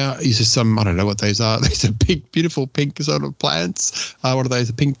one there is just some, I don't know what those are. These are big, beautiful pink sort of plants. What are those?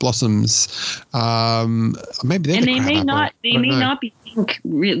 The pink blossoms. Maybe they're they may not be pink.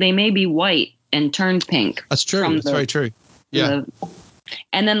 They may be white and turned pink. That's true. That's very true. Yeah.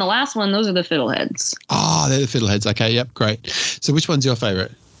 And then the last one, those are the fiddleheads. Oh, they're the fiddleheads. Okay. Yep. Great. So which one's your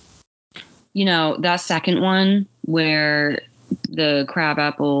favorite? That second one where the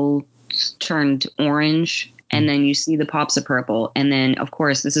crabapple turned orange. And then you see the pops of purple. And then, of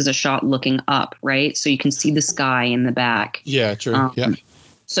course, this is a shot looking up, right? So you can see the sky in the back. Yeah, true. Yeah.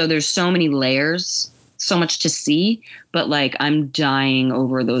 So there's so many layers, so much to see. But, I'm dying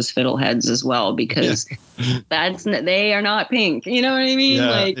over those fiddleheads as well because they are not pink. You know what I mean?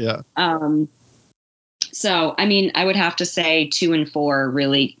 Yeah. So, I would have to say 2 and 4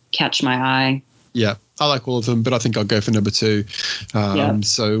 really catch my eye. Yeah. I like all of them, but I think I'll go for number 2.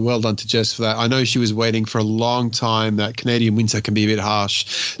 So well done to Jess for that. I know she was waiting for a long time. That Canadian winter can be a bit harsh.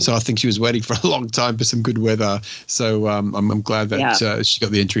 So I think she was waiting for a long time for some good weather. So I'm glad that she got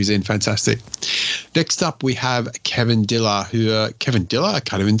the entries in. Fantastic. Next up, we have Kevin Diller, Kevin Diller? I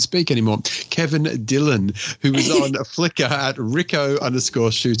can't even speak anymore. Kevin Dillon, who was on Flickr at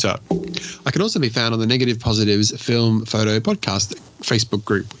Rico_shooter. I can also be found on the Negative Positives Film Photo podcast. Facebook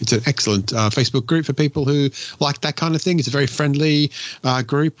group. It's an excellent Facebook group for people who like that kind of thing. It's a very friendly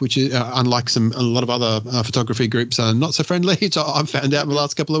group, which is unlike a lot of other photography groups are not so friendly, which I've found out in the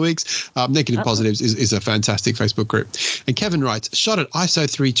last couple of weeks. Negative Positives is a fantastic Facebook group. And Kevin writes, shot at ISO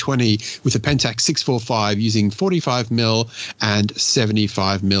 320 with a Pentax 645 using 45mm and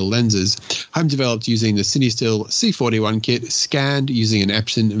 75mm lenses. Home developed using the CineStill C41 kit, scanned using an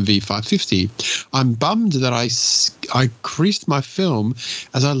Epson V550. I'm bummed that I creased my film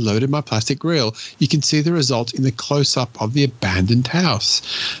as I loaded my plastic reel. You can see the result in the close-up of the abandoned house.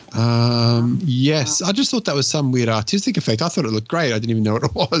 Yes, I just thought that was some weird artistic effect. I thought it looked great. I didn't even know what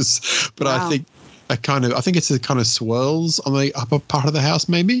it was, but wow. I think it's the kind of swirls on the upper part of the house,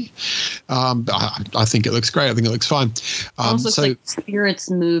 maybe. But I think it looks great. I think it looks fine. It almost looks like spirits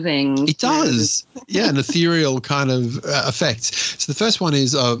moving. It does. Yeah, an ethereal kind of effect. So the first one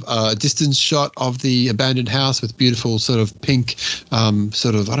is a distance shot of the abandoned house with beautiful sort of pink,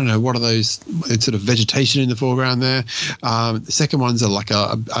 sort of, I don't know, what are those, it's sort of vegetation in the foreground there. The second one's like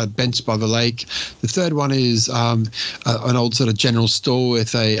a bench by the lake. The third one is an old sort of general store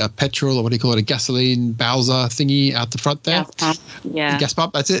with a petrol, or what do you call it, a gasoline Bowser thingy out the front there. Gas pump. Yeah. Gas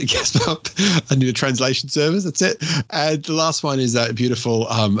pump, that's it. Gas pump. I need a translation service, that's it. And the last one is that beautiful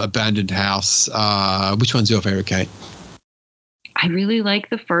abandoned house. Which one's your favorite, Kate? I really like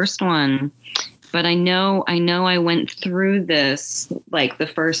the first one, but I know I went through this, like the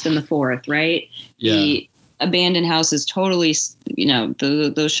first and the fourth, right? Yeah. The abandoned house is totally,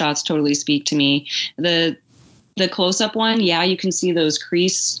 those shots totally speak to me. The close-up one, yeah, you can see those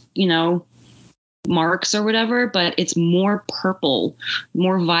crease, marks or whatever, but it's more purple,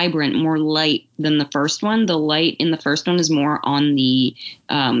 more vibrant, more light than the first one. The light in the first one is more on the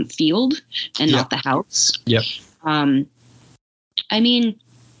field and not the house. Yep. I mean,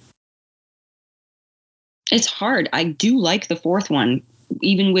 it's hard. I do like the fourth one,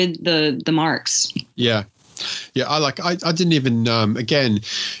 even with the marks. Yeah. Yeah, I didn't even, again,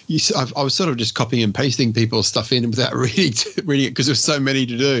 I was sort of just copying and pasting people's stuff in without reading it because there's so many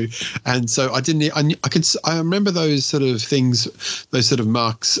to do. And so I remember those sort of things, those sort of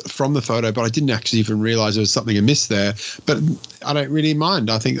marks from the photo, but I didn't actually even realize there was something amiss there. But I don't really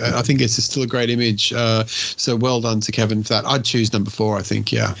mind. I think it's still a great image. So well done to Kevin for that. I'd choose number 4, I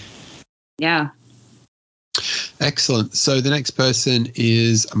think. Yeah. Yeah. Excellent. So the next person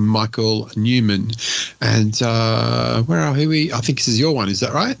is Michael Newman. And where are we? I think this is your one. Is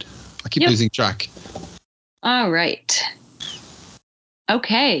that right? I keep losing track. All right.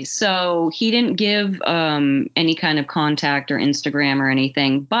 Okay. So he didn't give any kind of contact or Instagram or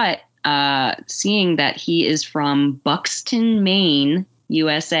anything, but seeing that he is from Buxton, Maine,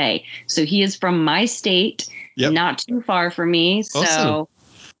 USA. So he is from my state, not too far from me. So awesome.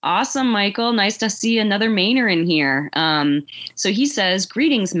 Awesome, Michael. Nice to see another Mainer in here. So he says,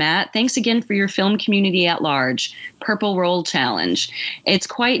 greetings, Matt. Thanks again for your film community at large. Purple Roll Challenge. It's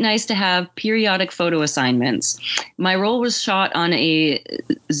quite nice to have periodic photo assignments. My roll was shot on a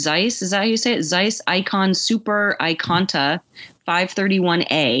Zeiss, is that how you say it? Zeiss Icon Super Iconta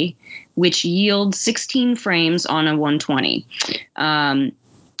 531A, which yields 16 frames on a 120.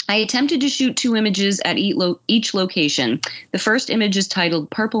 I attempted to shoot 2 images at each location. The first image is titled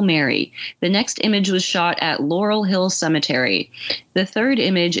Purple Mary. The next image was shot at Laurel Hill Cemetery. The third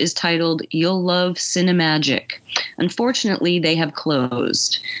image is titled You'll Love Cinemagic. Unfortunately, they have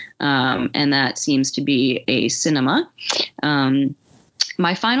closed, and that seems to be a cinema.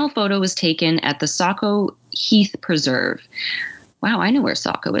 My final photo was taken at the Saco Heath Preserve. Wow, I know where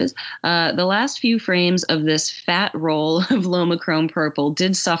Saco is. The last few frames of this fat roll of LomoChrome Purple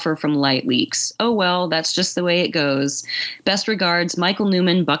did suffer from light leaks. Oh well, that's just the way it goes. Best regards, Michael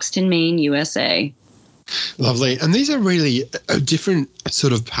Newman, Buxton, Maine, USA. Lovely. And these are really different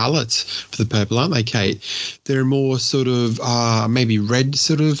sort of palettes for the purple, aren't they, Kate? They're more sort of maybe red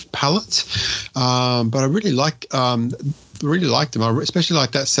sort of palette. But I really like them. I especially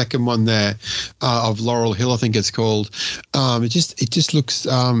like that second one there of Laurel Hill, I think it's called. It just looks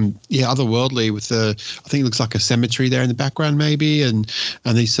otherworldly with I think it looks like a cemetery there in the background maybe, and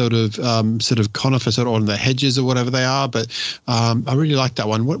these sort of conifer sort of on the hedges or whatever they are. But I really like that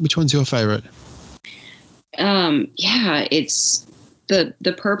one. Which one's your favorite? It's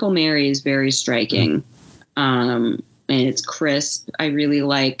the Purple Mary is very striking, and it's crisp. I really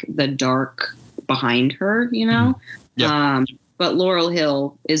like the dark behind her, Yeah. But Laurel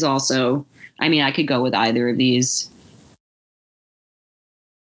Hill is also, I could go with either of these.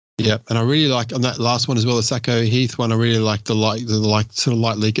 Yeah, and I really like on that last one as well, the Sacco Heath one. I really like the sort of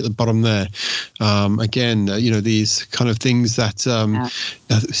light leak at the bottom there. Again, these kind of things that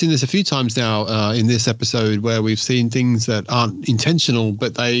I've seen this a few times now in this episode where we've seen things that aren't intentional,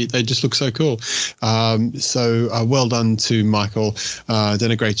 but they just look so cool. So well done to Michael.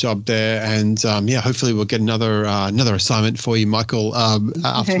 Done a great job there, and hopefully we'll get another assignment for you, Michael,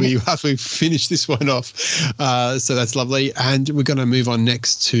 after we finish this one off. So that's lovely, and we're going to move on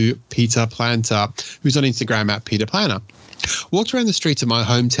next to Peter Planter, who's on Instagram at Peter Planner. Walked around the streets of my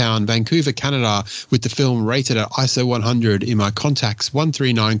hometown, Vancouver, Canada, with the film rated at ISO 100 in my Contax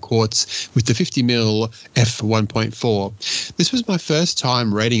 139 quartz with the 50mm f1.4. This was my first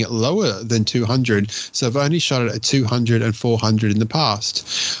time rating it lower than 200, so I've only shot it at 200 and 400 in the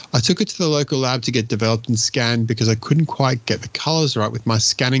past. I took it to the local lab to get developed and scanned because I couldn't quite get the colors right with my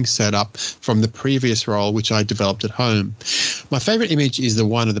scanning setup from the previous roll, which I developed at home. My favorite image is the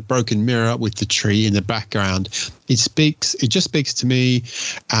one of the broken mirror with the tree in the background. It just speaks to me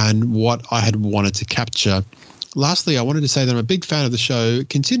and what I had wanted to capture. Lastly, I wanted to say that I'm a big fan of the show.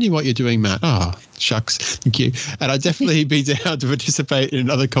 Continue what you're doing, Matt. Oh, shucks. Thank you. And I'd definitely be down to participate in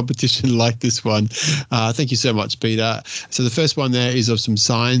another competition like this one. Thank you so much, Peter. So the first one there is of some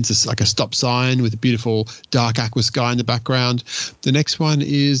signs. It's like a stop sign with a beautiful dark aqua sky in the background. The next one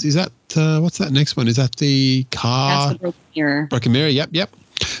is that, what's that next one? Is that the car? That's the broken mirror. Broken mirror, yep.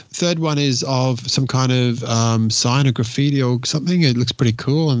 Third one is of some kind of sign or graffiti or something. It looks pretty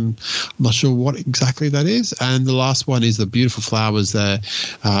cool, and I'm not sure what exactly that is. And the last one is the beautiful flowers there.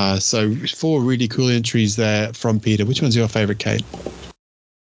 So 4 really cool entries there from Peter. Which one's your favorite, Kate?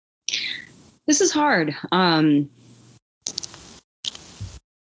 This is hard. I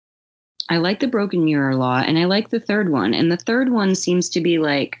like the broken mirror a lot, and I like the third one. And the third one seems to be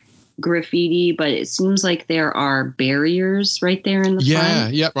like graffiti, but it seems like there are barriers right there in the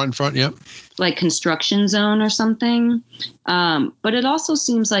front. Yeah, right in front, yep. Like construction zone or something. But it also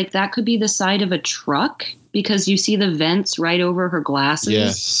seems like that could be the side of a truck because you see the vents right over her glasses.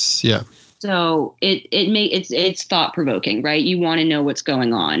 Yes, yeah. So it's thought provoking, right? You want to know what's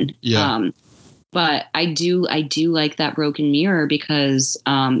going on. Yeah. But I do like that broken mirror because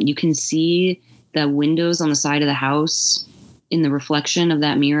you can see the windows on the side of the house in the reflection of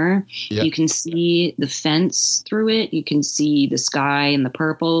that mirror. Yep. You can see the fence through it. You can see the sky and the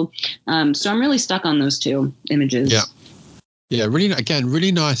purple. So I'm really stuck on those 2 images. Yeah. Yeah, really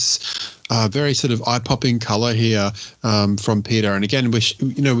nice, very sort of eye-popping color here from Peter. And again,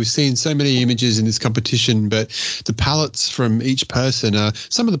 we've seen so many images in this competition, but the palettes from each person,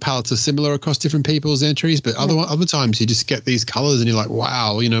 some of the palettes are similar across different people's entries, but other times you just get these colors and you're like,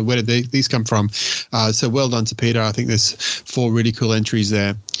 wow, where did these come from? So well done to Peter. I think there's 4 really cool entries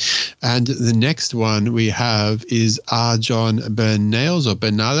there. And the next one we have is Arjon Bernales or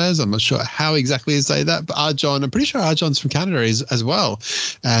Bernales. I'm not sure how exactly to say that, but Arjon, I'm pretty sure Arjon's from Canada as well.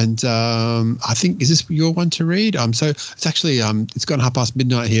 And I think, is this your one to read? So it's actually, it's gone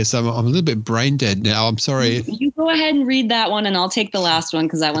midnight here, so I'm a little bit brain dead now. I'm sorry. You go ahead and read that one and I'll take the last one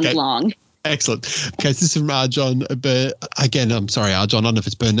because that one's long. Excellent. Okay, so this is from Arjon. But again, I'm sorry, Arjon. I don't know if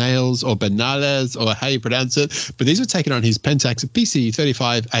it's Bernales or Bernales or how you pronounce it, but these were taken on his Pentax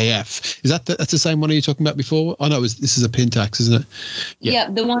PC35AF. Is that's the same one you're talking about before? Oh no, this is a Pentax, isn't it?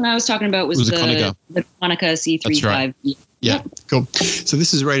 Yeah, the one I was talking about was the Konica C35. That's right. Yeah, cool. So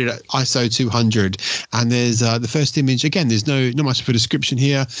this is rated at ISO 200, and there's the first image. Again, there's not much of a description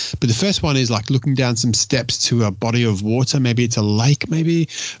here, but the first one is like looking down some steps to a body of water. Maybe it's a lake. Maybe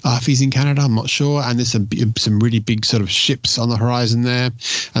if he's in Canada, I'm not sure. And there's some really big sort of ships on the horizon there,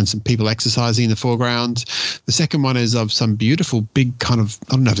 and some people exercising in the foreground. The second one is of some beautiful big kind of,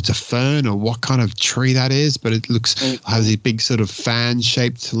 I don't know if it's a fern or what kind of tree that is, but it has these big sort of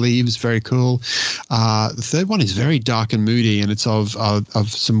fan-shaped leaves. Very cool. The third one is very dark and moody, and it's of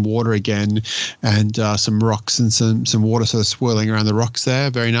some water again, and some rocks and some water sort of swirling around the rocks there.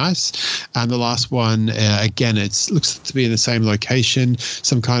 Very nice. And the last one, again, it looks to be in the same location,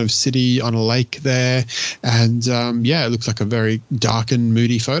 some kind of city on a lake there. And it looks like a very dark and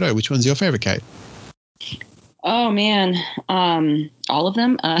moody photo. Which one's your favorite, Kate? Oh man, all of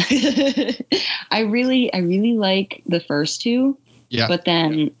them. I really like the first 2. Yeah. But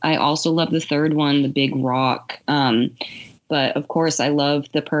then I also love the third one, the big rock. But of course, I love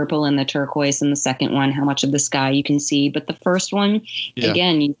the purple and the turquoise in the second one, how much of the sky you can see. But the first one,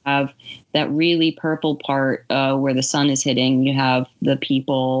 again, you have that really purple part where the sun is hitting. You have the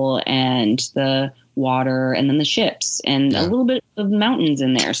people and the water and then the ships and a little bit of mountains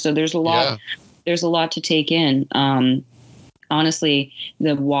in there. So there's a lot. There's a lot to take in. honestly,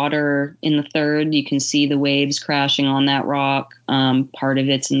 the water in the third, you can see the waves crashing on that rock. Part of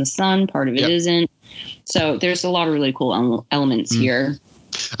it's in the sun, part of it isn't. So there's a lot of really cool elements here.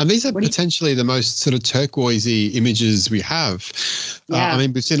 And these are potentially the most sort of turquoisey images we have. I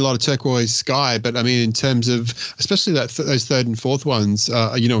mean, we've seen a lot of turquoise sky, but I mean, in terms of especially those third and fourth ones,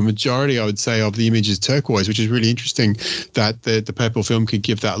 a majority, I would say, of the image is turquoise, which is really interesting that the purple film could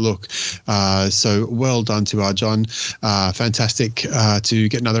give that look. So well done to our John. Fantastic to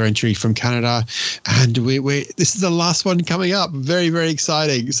get another entry from Canada. And this is the last one coming up. Very, very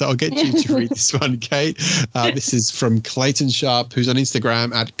exciting. So I'll get you to read this one, Kate. This is from Clayton Sharp, who's on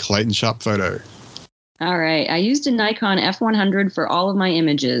Instagram at Clayton Sharp Photo. All right. I used a Nikon F100 for all of my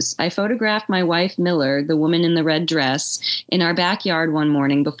images. I photographed my wife, Miller, the woman in the red dress, in our backyard one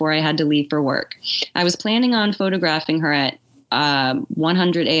morning before I had to leave for work. I was planning on photographing her at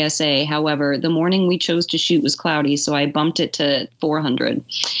 100 ASA. However, the morning we chose to shoot was cloudy, so I bumped it to 400.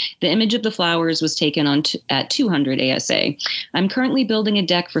 The image of the flowers was taken at 200 ASA. I'm currently building a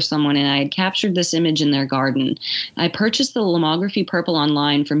deck for someone, and I had captured this image in their garden. I purchased the LomoChrome Purple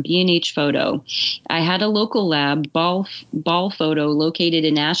online from B&H Photo. I had a local lab, Ball Photo, located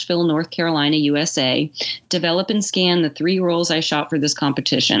in Asheville, North Carolina, USA, develop and scan the 3 rolls I shot for this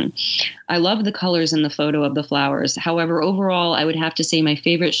competition. I love the colors in the photo of the flowers. However, overall, I would have to say my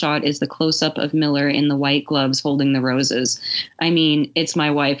favorite shot is the close-up of Miller in the white gloves holding the roses. I mean, it's my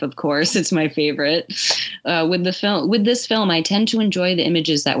wife, of course. It's my favorite. With this film, I tend to enjoy the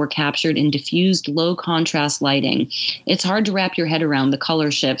images that were captured in diffused, low-contrast lighting. It's hard to wrap your head around the color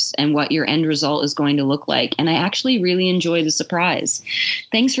shifts and what your end result is going to look like, and I actually really enjoy the surprise.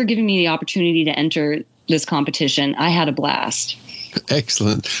 Thanks for giving me the opportunity to enter this competition. I had a blast.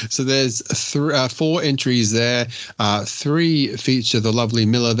 Excellent. So there's 4 entries there. 3 feature the lovely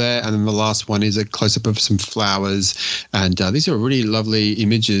Miller there, and then the last one is a close-up of some flowers. And these are really lovely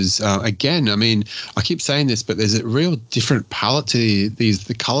images. Again, I mean, I keep saying this, but there's a real different palette to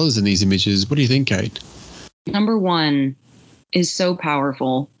the colors in these images. What do you think, Kate? Number 1 is so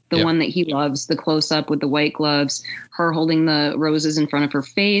powerful. The one that he loves, the close-up with the white gloves, her holding the roses in front of her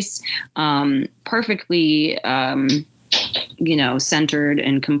face, perfectly centered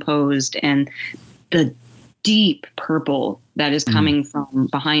and composed, and the deep purple that is coming from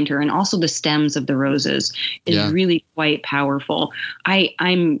behind her, and also the stems of the roses is really quite powerful. I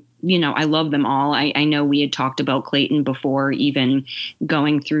love them all. I know we had talked about Clayton before even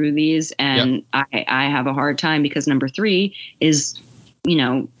going through these, and I have a hard time because number 3 is,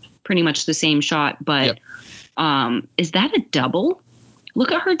 pretty much the same shot, but is that a double?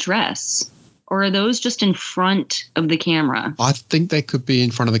 Look at her dress. Or are those just in front of the camera? I think they could be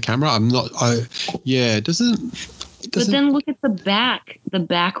in front of the camera. It doesn't. But then look at the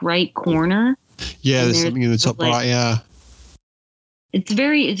back right corner. Yeah, there's something in the top right. Yeah. It's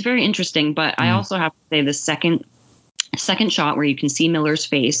very interesting, but I also have to say the second shot where you can see Miller's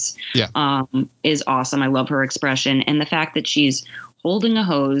face is awesome. I love her expression, and the fact that she's holding a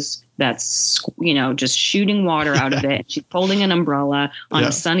hose that's, just shooting water out of it. She's holding an umbrella on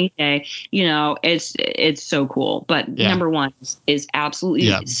a sunny day. It's so cool. But number 1 is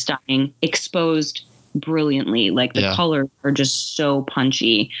absolutely stunning, exposed brilliantly. Like the colors are just so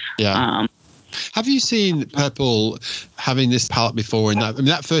punchy. Yeah. Have you seen Purple having this palette before?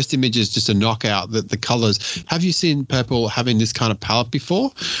 That first image is just a knockout. The colors. Have you seen Purple having this kind of palette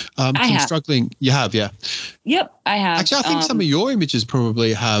before? I have. Struggling. You have, yeah. Yep, I have. Actually, I think some of your images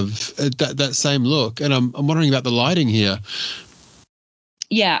probably have that same look, and I'm wondering about the lighting here.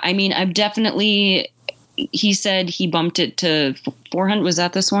 Yeah, I mean, I've definitely. He said he bumped it to 400. Was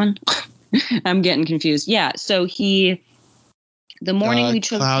that this one? I'm getting confused. Yeah, so the morning we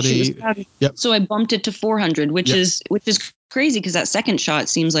chose cloudy. So I bumped it to 400, which is crazy because that second shot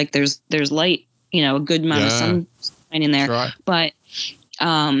seems like there's light, a good amount of sunshine in there. Right. But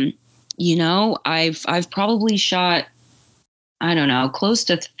I've probably shot, I don't know, close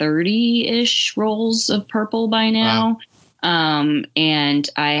to 30-ish rolls of purple by now. Wow. And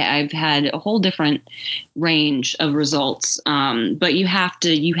I've had a whole different range of results. But you have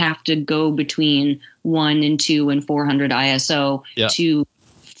to go between 1 and 2 and 400 ISO to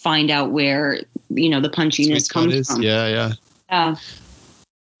find out where, the punchiness comes from. Yeah.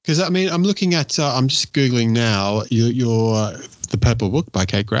 Because I'm looking at, I'm just Googling now your The Purple Book by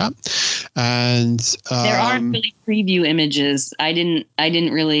Kate Grapp. And there are really preview images. I didn't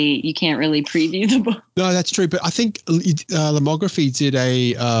really. You can't really preview the book. No, that's true. But I think Lomography did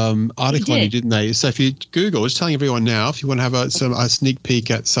a article on you, didn't they? So if you Google, just telling everyone now, if you want to have a sneak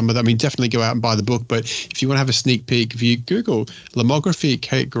peek at some of them, I mean, definitely go out and buy the book. But if you want to have a sneak peek, if you Google Lomography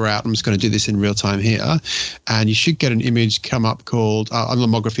Kate Grout, I'm just going to do this in real time here, and you should get an image come up called on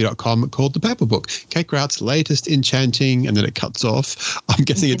lomography.com called The Purple Book, Kate Grout's latest enchanting, and then it cuts off. I'm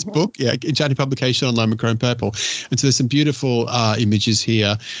guessing it's book, enchanting publication on LomoChrome Purple. And so there's some beautiful images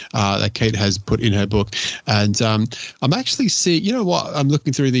here that Kate has put in her book. And I'm actually seeing, you know what, I'm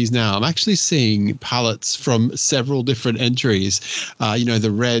looking through these now. I'm actually seeing palettes from several different entries,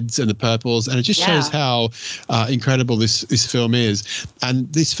 the reds and the purples. And it just shows how incredible this film is.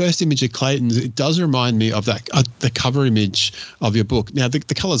 And this first image of Clayton's, it does remind me of that the cover image of your book. Now, the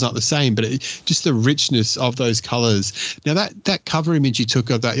colors aren't the same, but just the richness of those colors. Now, that cover image you took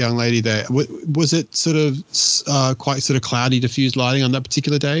of that young lady there, was it sort of quite sort of cloudy, diffused lighting on that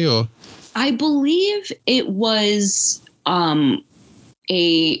particular day, or? I believe it was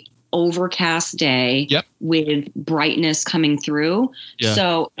a overcast day with brightness coming through. Yeah.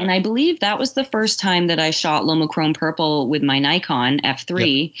 So, and I believe that was the first time that I shot LomoChrome Purple with my Nikon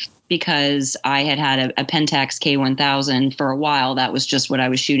F3 because I had a Pentax K1000 for a while. That was just what I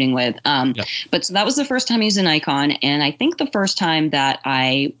was shooting with. But so that was the first time I used a Nikon. And I think the first time that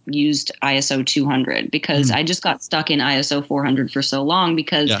I used ISO 200 because I just got stuck in ISO 400 for so long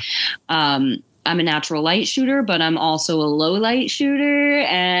because I'm a natural light shooter, but I'm also a low light shooter.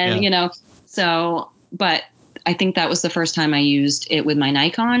 And, but I think that was the first time I used it with my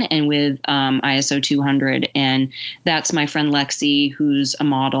Nikon and with ISO 200. And that's my friend Lexi, who's a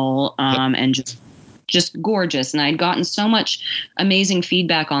model and just gorgeous. And I'd gotten so much amazing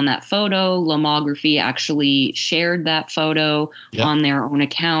feedback on that photo. Lomography actually shared that photo on their own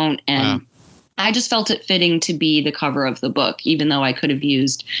account. And I just felt it fitting to be the cover of the book, even though I could have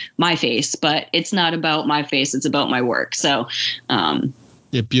used my face. But it's not about my face. It's about my work. So,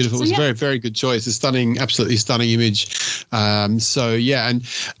 yeah, beautiful. It was a very, very good choice. A stunning, absolutely stunning image. And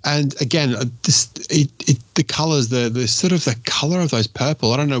again, the colors, the sort of the color of those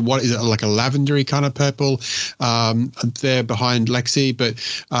purple. I don't know what is it, like a lavendery kind of purple there behind Lexi, but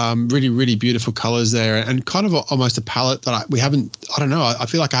really, really beautiful colors there, and kind of almost a palette that we haven't. I don't know. I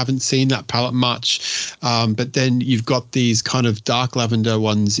feel like I haven't seen that palette much. But then you've got these kind of dark lavender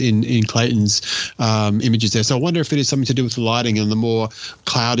ones in Clayton's images there. So I wonder if it is something to do with the lighting and the more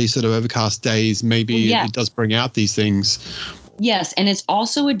cloudy sort of overcast days, maybe it does bring out these things. Yes, and it's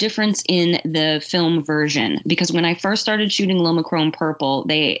also a difference in the film version because when I first started shooting LomoChrome Purple,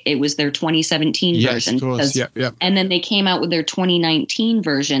 it was their 2017 version. Yes, of course. Yep. And then they came out with their 2019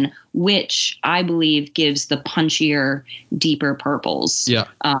 version, which I believe gives the punchier, deeper purples.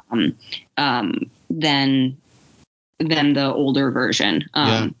 Than the older version.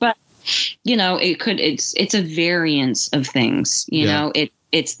 But it's a variance of things.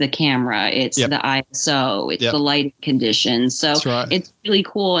 It's the camera, it's the ISO, it's the lighting conditions. So it's really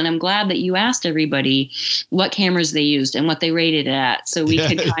cool. And I'm glad that you asked everybody what cameras they used and what they rated it at. So we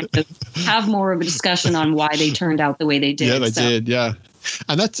could kind of have more of a discussion on why they turned out the way they did. Yeah, they did. Yeah.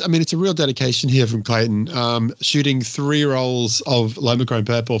 And it's a real dedication here from Clayton, shooting 3 rolls of LomoChrome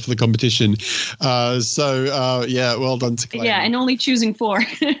Purple for the competition. Well done to Clayton. Yeah, and only choosing 4.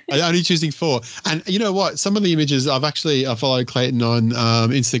 Only choosing 4. And you know what? Some of the images I followed Clayton on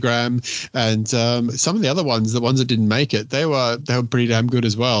Instagram, and some of the other ones, the ones that didn't make it, they were pretty damn good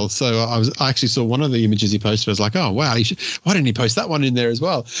as well. So I actually saw one of the images he posted. I was like, oh wow, why didn't he post that one in there as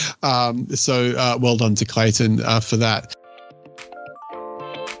well? Well done to Clayton for that.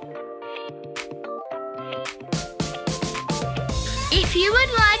 If you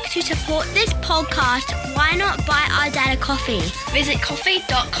would like to support this podcast, why not buy our dad a coffee? Visit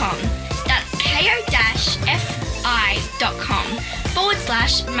coffee.com. That's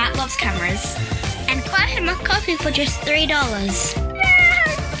ko-fi.com/Matt Loves Cameras. And buy him a coffee for just $3.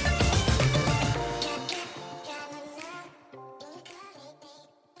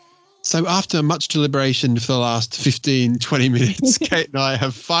 So after much deliberation for the last 15, 20 minutes, Kate and I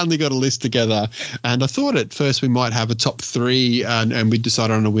have finally got a list together. And I thought at first we might have a top 3 and we'd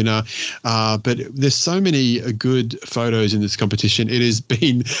decide on a winner. But there's so many good photos in this competition. It has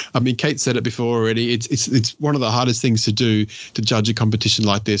been, Kate said it before already, it's one of the hardest things to do to judge a competition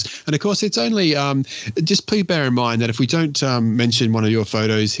like this. And of course, it's only, just please bear in mind that if we don't mention one of your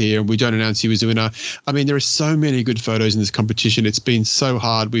photos here and we don't announce you as a winner, there are so many good photos in this competition. It's been so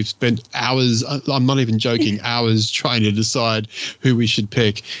hard. We've spent hours, I'm not even joking, hours trying to decide who we should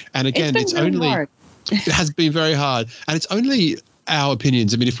pick. And again, it has been very hard. And it's only our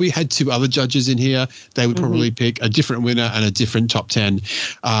opinions. I mean, if we had two other judges in here, they would probably pick a different winner and a different top 10.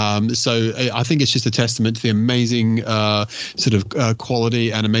 So I think it's just a testament to the amazing sort of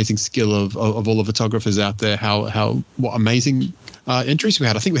quality and amazing skill of all the photographers out there. What amazing entries we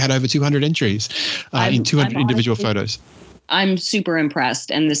had. I think we had over 200 entries in 200 individual photos. I'm super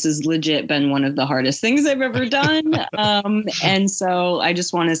impressed, and this has legit been one of the hardest things I've ever done. And so I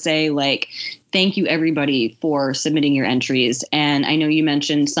just want to say, like, thank you everybody for submitting your entries. And I know you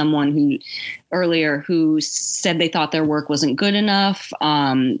mentioned someone who said they thought their work wasn't good enough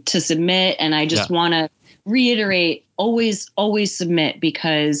to submit. And I just want to reiterate, always submit,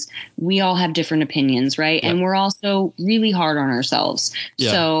 because we all have different opinions, right? And we're also really hard on ourselves.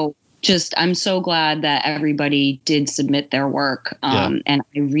 So I'm so glad that everybody did submit their work. And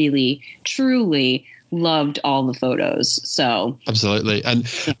I really, truly loved all the photos. So absolutely. And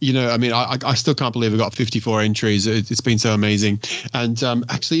I mean, I still can't believe I got 54 entries. It's been so amazing. And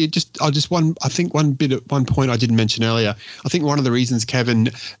actually one point I didn't mention earlier. I think one of the reasons Kevin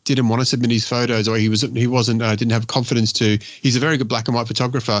didn't want to submit his photos, or he didn't have confidence to. He's a very good black and white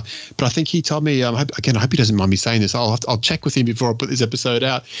photographer, but I think he told me, I hope he doesn't mind me saying this. I'll check with him before I put this episode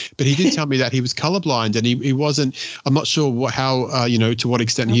out. But he did tell me that he was colorblind, and he wasn't. I'm not sure how to what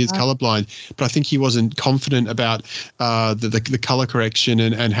extent he is colorblind, but I think he wasn't confident about the color correction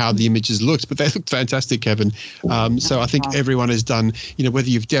and how the images looked, but they looked fantastic, Kevin. So I think everyone has done, whether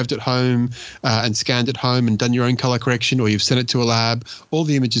you've dev'd at home and scanned at home and done your own color correction, or you've sent it to a lab, all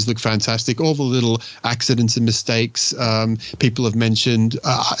the images look fantastic. All the little accidents and mistakes people have mentioned,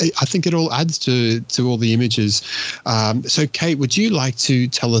 I think it all adds to all the images. So Kate, would you like to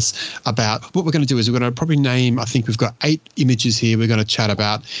tell us about what we're going to do? Is we're going to probably name, I think we've got 8 images here we're going to chat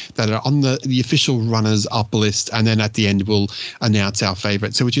about that are on the official runners up list, and then at the end we'll announce our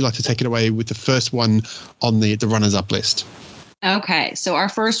favorite. So would you like to take it away with the first one on the runners up list? Okay, so our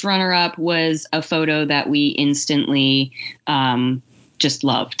first runner up was a photo that we instantly just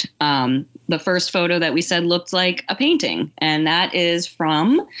loved. The first photo that we said looked like a painting, and that is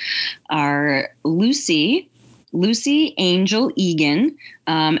from our Lucy Angel Egan,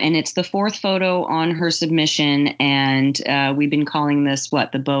 and it's the 4th photo on her submission, and we've been calling this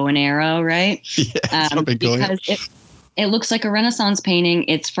the bow and arrow, right? Because it looks like a Renaissance painting.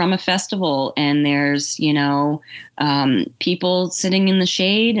 It's from a festival, and there's people sitting in the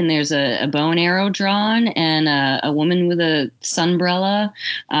shade, and there's a bow and arrow drawn, and a woman with a sunbrella.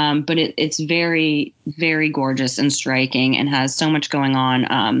 But it's very, very gorgeous and striking, and has so much going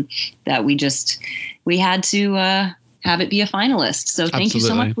on that we had to have it be a finalist. So thank you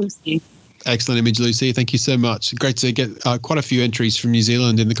so much, Lucy. Excellent image, Lucy. Thank you so much. Great to get quite a few entries from New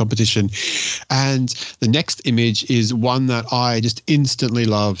Zealand in the competition. And the next image is one that I just instantly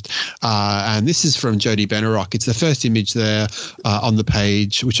loved. And this is from Jodie Benarock. It's the first image there on the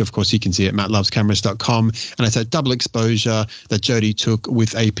page, which of course you can see at mattlovescameras.com. And it's a double exposure that Jodie took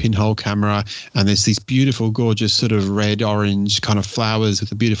with a pinhole camera. And there's these beautiful, gorgeous sort of red-orange kind of flowers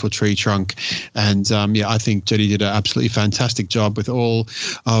with a beautiful tree trunk. And I think Jodie did an absolutely fantastic job with all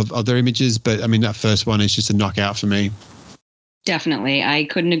of their images. But I mean, that first one is just a knockout for me. Definitely. I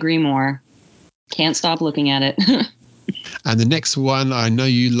couldn't agree more. Can't stop looking at it. And the next one I know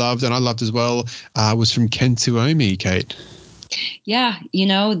you loved, and I loved as well, was from Ken Tuomi, Kate. Yeah.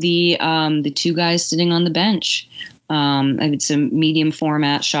 The 2 guys sitting on the bench. It's a medium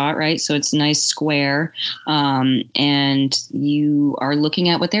format shot, right? So it's a nice square. And you are looking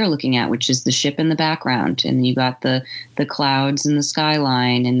at what they're looking at, which is the ship in the background. And you got the clouds and the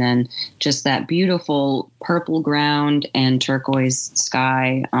skyline, and then just that beautiful purple ground and turquoise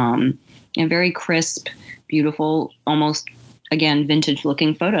sky. And very crisp, beautiful, almost, again, vintage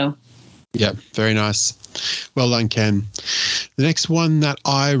looking photo. Yeah, very nice. Well done, Ken. The next one that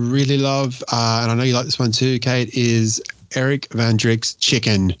I really love, and I know you like this one too, Kate, is Eric Van Drick's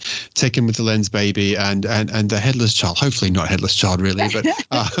chicken, taken with the lens baby and the headless child. Hopefully not headless child, really,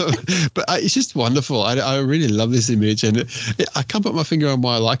 but it's just wonderful. I really love this image, and I can't put my finger on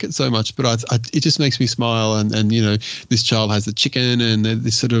why I like it so much, but it just makes me smile. And this child has the chicken and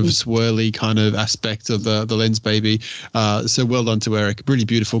this sort of swirly kind of aspect of the lens baby. So well done to Eric. Really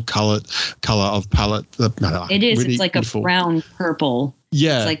beautiful color of palette. It is. Really it's like beautiful. A brown purple.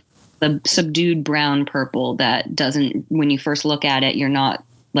 Yeah. It's like the subdued brown purple that doesn't, when you first look at it, you're not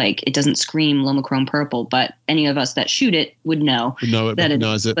like, it doesn't scream LomoChrome Purple, but any of us that shoot it would know it, that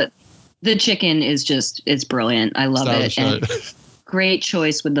recognize it. But the chicken is it's brilliant. I love it. And great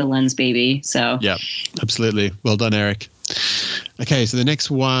choice with the lens baby. So yeah, absolutely. Well done, Eric. Okay, so the next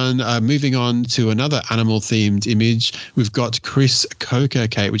one, moving on to another animal-themed image, we've got Chris Coker.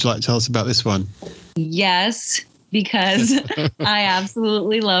 Kate, would you like to tell us about this one? Yes. because I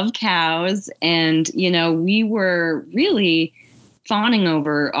absolutely love cows. And, we were really fawning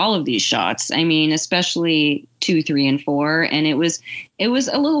over all of these shots. I mean, especially 2, 3, and 4. And it was a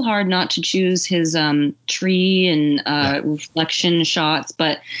little hard not to choose his tree and reflection shots.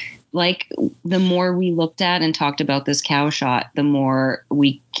 But like the more we looked at and talked about this cow shot, the more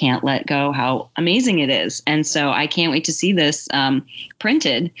we can't let go how amazing it is. And so I can't wait to see this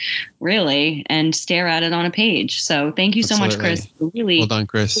printed, really, and stare at it on a page. So thank you so much, Chris. Really, well done,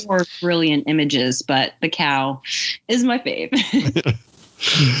 Chris. 4 brilliant images, but the cow is my fave.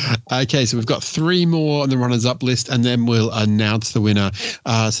 Okay, so we've got 3 more on the runners-up list, and then we'll announce the winner.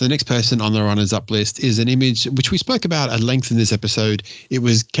 So the next person on the runners-up list is an image which we spoke about at length in this episode. It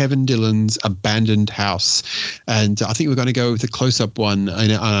was Kevin Dillon's Abandoned House. And I think we're going to go with the close-up one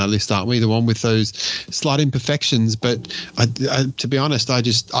on our list, aren't we? The one with those slight imperfections. But to be honest, I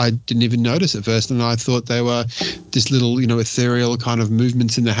didn't even notice at first, and I thought they were just little, ethereal kind of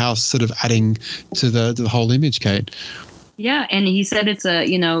movements in the house sort of adding to the whole image, Kate. Yeah, and he said it's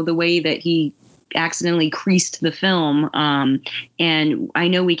the way that he accidentally creased the film. And I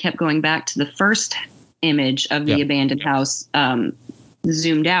know we kept going back to the first image of the abandoned house,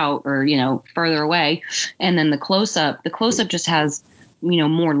 zoomed out or, further away. And then the close-up just has,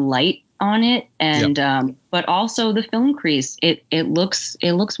 more light on it. And but also the film crease, it looks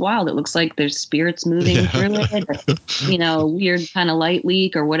wild. It looks like there's spirits moving through it, weird kind of light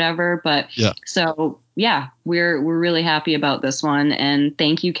leak or whatever. But so yeah, we're really happy about this one, and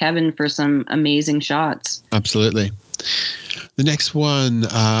thank you, Kevin, for some amazing shots. Absolutely. The next one,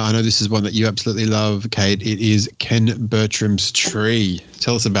 I know this is one that you absolutely love, Kate. It is Ken Bertram's tree.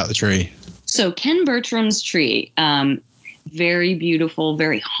 Tell us about the tree. So Ken Bertram's tree, very beautiful,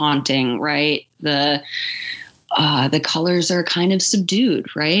 very haunting, right? The colors are kind of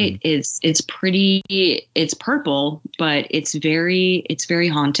subdued, right? It's pretty, it's purple, but it's very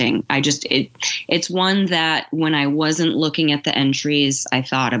haunting. It's one that when I wasn't looking at the entries, I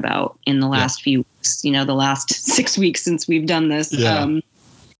thought about in the last few weeks, the last 6 weeks since we've done this. Yeah.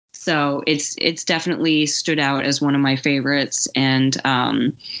 So it's definitely stood out as one of my favorites, and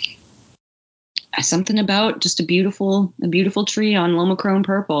something about just a beautiful tree on LomoChrome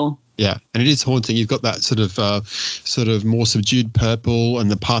Purple. Yeah, and it is haunting. You've got that sort of more subdued purple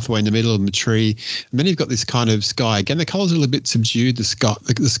and the pathway in the middle of the tree. And then you've got this kind of sky. Again, the colours are a little bit subdued, the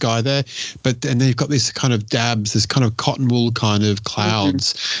sky there. But then you've got this kind of dabs, this kind of cotton wool kind of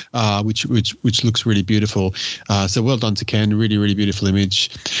clouds, which looks really beautiful. So well done to Ken. Really, really beautiful image.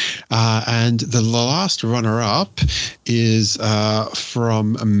 And the last runner-up is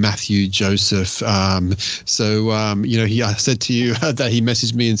from Matthew Joseph. I said to you that he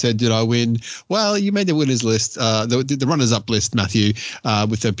messaged me and said, did I win? Well, you made the winners list, the runners-up list, Matthew,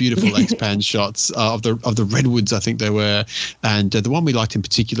 with the beautiful X-Pan shots of the redwoods, I think they were. And the one we liked in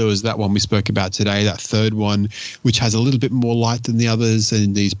particular was that one we spoke about today, that third one, which has a little bit more light than the others,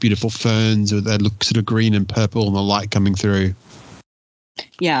 and these beautiful ferns that look sort of green and purple and the light coming through.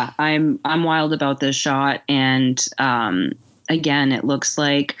 Yeah, I'm wild about this shot, and again, it looks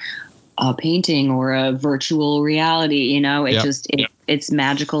like a painting or a virtual reality. It's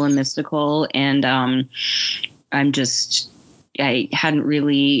magical and mystical, and I hadn't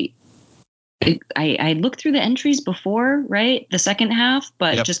really. I looked through the entries before, right? The second half,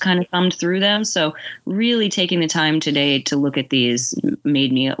 but just kind of thumbed through them. So really taking the time today to look at these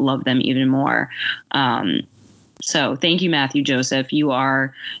made me love them even more. So thank you, Matthew Joseph. You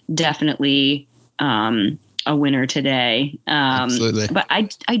are definitely a winner today. Absolutely. But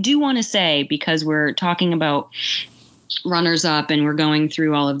I do want to say, because we're talking about runners up and we're going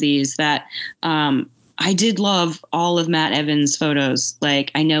through all of these, that I did love all of Matt Evans' photos. Like,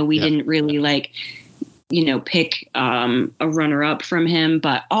 I know we didn't really pick a runner up from him,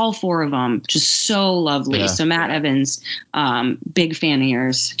 but all 4 of them just so lovely. Yeah. So Matt Evans, big fan of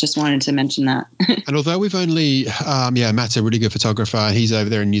yours. Just wanted to mention that. And although we've only, Matt's a really good photographer. He's over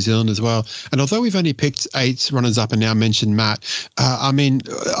there in New Zealand as well. And although we've only picked 8 runners up and now mentioned Matt, I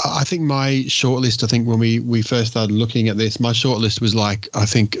think my shortlist, when we first started looking at this, my shortlist was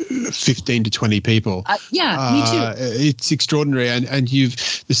 15 to 20 people. Me too. It's extraordinary. And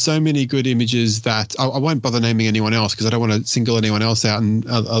there's so many good images that I won't bother naming anyone else because I don't want to single anyone else out and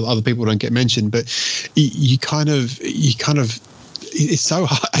other people don't get mentioned. But you kind of it's so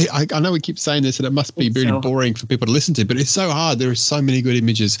hard. I know we keep saying this, and it must be really boring for people to listen to, but it's so hard. There are so many good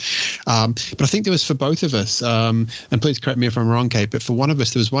images. But I think there was for both of us, and please correct me if I'm wrong, Kate, but for one of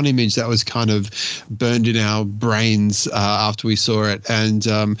us, there was one image that was kind of burned in our brains after we saw it. And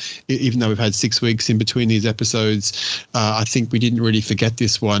even though we've had 6 weeks in between these episodes, I think we didn't really forget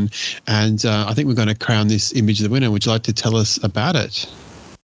this one. And I think we're going to crown this image the winner. Would you like to tell us about it?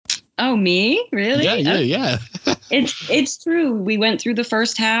 Oh, me? Really? Yeah. It's true. We went through the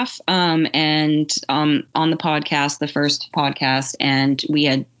first half and on the podcast, the first podcast, and we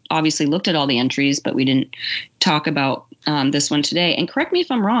had obviously looked at all the entries, but we didn't talk about this one today. And correct me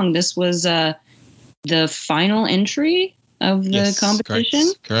if I'm wrong, this was the final entry of the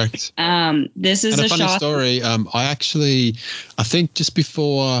competition. Correct. This is a funny shot. Story. I think just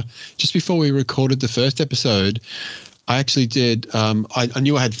before we recorded the first episode, I actually did. I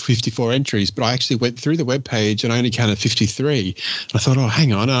knew I had 54 entries, but I actually went through the webpage and I only counted 53. And I thought, oh,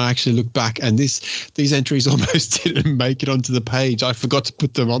 hang on. And I actually looked back, and these entries almost didn't make it onto the page. I forgot to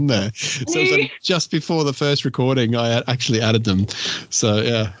put them on there. So it was just before the first recording, I had actually added them. So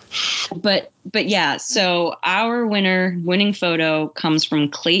yeah. But yeah, so our winning photo comes from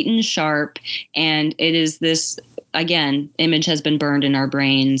Clayton Sharp, and it is this. Again, image has been burned in our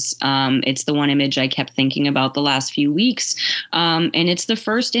brains. It's the one image I kept thinking about the last few weeks. And it's the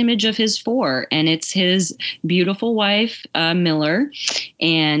first image of his 4. And it's his beautiful wife, Miller.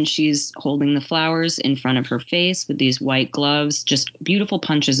 And she's holding the flowers in front of her face with these white gloves, just beautiful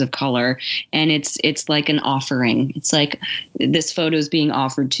punches of color. And it's like an offering. It's like this photo is being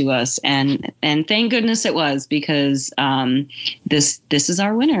offered to us. And thank goodness it was, because this is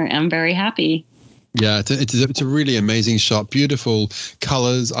our winner. I'm very happy. Yeah, it's a really amazing shot. Beautiful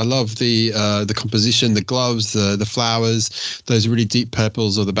colors. I love the composition, the gloves, the flowers, those really deep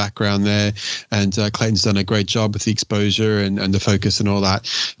purples of the background there. And Clayton's done a great job with the exposure and the focus and all that.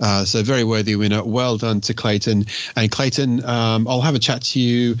 So very worthy winner. Well done to Clayton. And Clayton, I'll have a chat to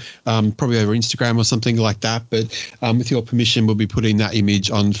you probably over Instagram or something like that. But with your permission, we'll be putting that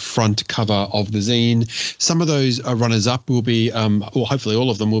image on front cover of the zine. Some of those runners-up will be, or hopefully all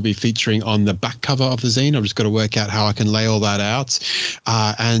of them will be featuring on the back cover of the zine. I've just got to work out how I can lay all that out.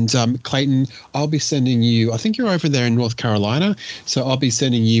 And Clayton, I'll be sending you, I think you're over there in North Carolina, so I'll be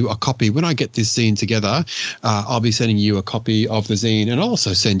sending you a copy. When I get this zine together, I'll be sending you a copy of the zine, and I'll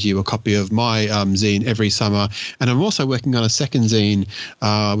also send you a copy of my zine every summer. And I'm also working on a second zine,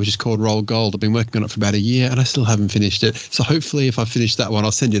 which is called Roll Gold. I've been working on it for about a year, and I still haven't finished it. So hopefully if I finish that one,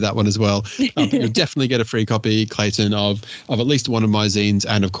 I'll send you that one as well. But you'll definitely get a free copy, Clayton, of at least one of my zines,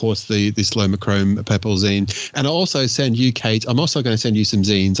 and of course this LomoChrome Purple zine. And I'll also send you, Kate, I'm also going to send you some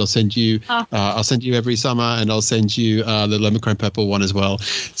zines. I'll send you every summer, and I'll send you the LomoChrome Purple one as well.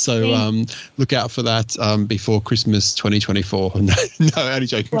 So look out for that before Christmas 2024. No, only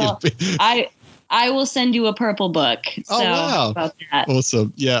joking. Well, I will send you a purple book. So wow. About that.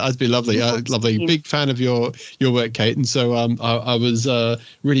 Awesome. Yeah, that'd be lovely. Lovely. Big fan of your work, Kate. And so I was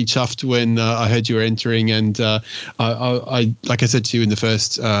really chuffed when I heard you were entering. And I like I said to you in the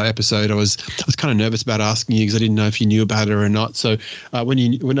first episode, I was kind of nervous about asking you because I didn't know if you knew about it or not. So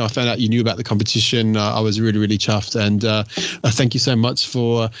when I found out you knew about the competition, I was really, really chuffed. And thank you so much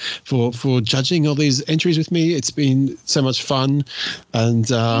for judging all these entries with me. It's been so much fun. And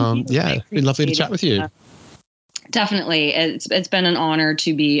it's been lovely to chat with you. Definitely. It's been an honor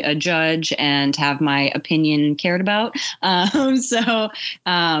to be a judge and have my opinion cared about. And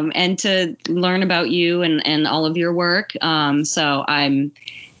to learn about you and all of your work. So I'm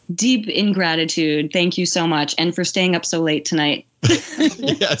deep in gratitude. Thank you so much. And for staying up so late tonight.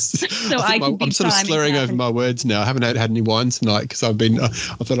 Yes. So I'm sort of slurring over my words now. I haven't had any wine tonight because I've been. I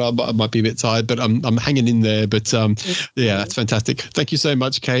thought I might be a bit tired, but I'm hanging in there. But yeah, that's fantastic. Thank you so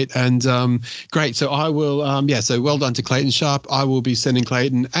much, Kate. And great. So I will. So well done to Clayton Sharp. I will be sending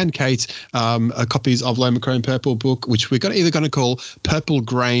Clayton and Kate copies of LomoChrome Purple book, which we're either going to call Purple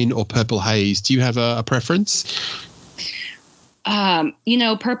Grain or Purple Haze. Do you have a preference?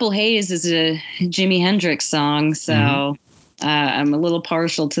 Purple Haze is a Jimi Hendrix song, so. I'm a little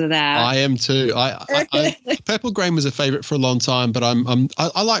partial to that. I am too. I Purple Grain was a favorite for a long time, but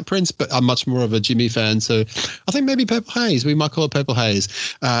I like Prince, but I'm much more of a Jimmy fan. So I think maybe Purple Haze. We might call it Purple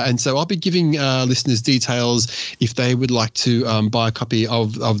Haze. And so I'll be giving listeners details if they would like to buy a copy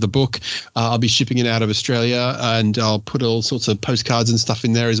of the book. I'll be shipping it out of Australia, and I'll put all sorts of postcards and stuff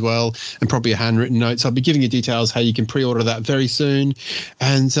in there as well, and probably a handwritten note. So I'll be giving you details how you can pre-order that very soon.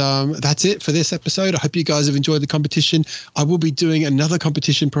 And that's it for this episode. I hope you guys have enjoyed the competition. I will be doing another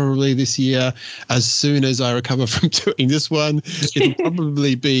competition probably this year as soon as I recover from doing this one. It'll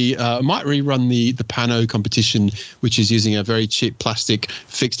probably be, I might rerun the Pano competition, which is using a very cheap plastic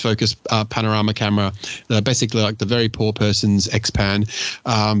fixed focus panorama camera, basically like the very poor person's X-Pan.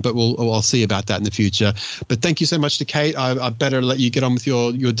 But I'll see about that in the future. But thank you so much to Kate. I better let you get on with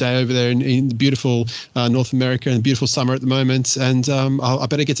your day over there in beautiful North America and beautiful summer at the moment. And I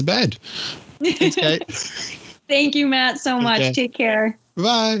better get to bed. Thanks, Kate. Thank you, Matt, so much. Okay. Take care.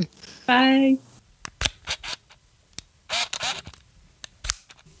 Bye. Bye.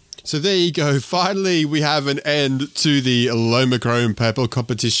 So there you go. Finally, we have an end to the LomoChrome Purple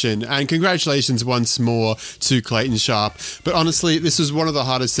competition. And congratulations once more to Clayton Sharp. But honestly, this was one of the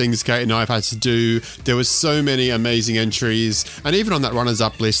hardest things Kate and I have had to do. There were so many amazing entries. And even on that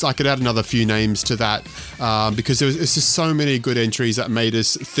runners-up list, I could add another few names to that because it's just so many good entries that made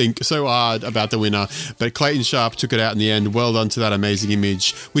us think so hard about the winner. But Clayton Sharp took it out in the end. Well done to that amazing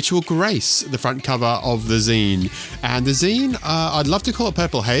image, which will grace the front cover of the zine. And the zine, I'd love to call it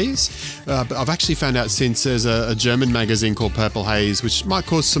Purple Haze. But I've actually found out since there's a German magazine called Purple Haze, which might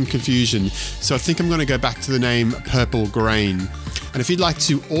cause some confusion. So I think I'm going to go back to the name Purple Grain. And if you'd like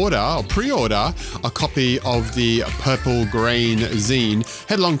to order or pre-order a copy of the Purple Grain zine,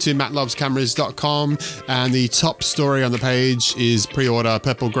 head along to mattlovescameras.com, and the top story on the page is pre-order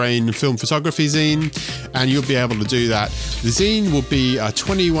Purple Grain film photography zine, and you'll be able to do that. The zine will be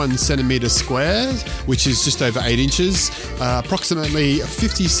 21 centimeter square, which is just over 8 inches, approximately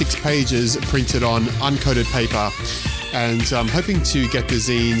 56 pages printed on uncoated paper. And I'm hoping to get the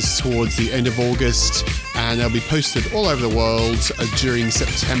zines towards the end of August, and they'll be posted all over the world during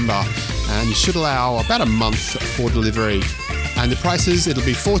September, and should allow about a month for delivery. And the prices, it'll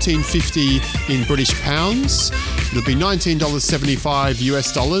be $14.50 in British pounds. It'll be $19.75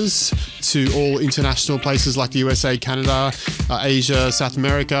 US dollars to all international places like the USA, Canada, Asia, South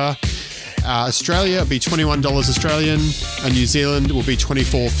America. Australia will be $21 Australian, and New Zealand will be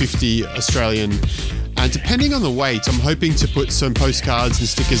 $24.50 Australian. And depending on the weight, I'm hoping to put some postcards and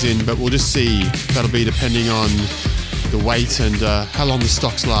stickers in, but we'll just see. That'll be depending on the weight and how long the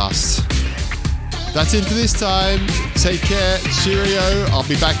stocks last. That's it for this time. Take care. Cheerio. I'll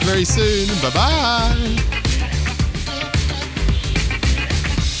be back very soon. Bye-bye.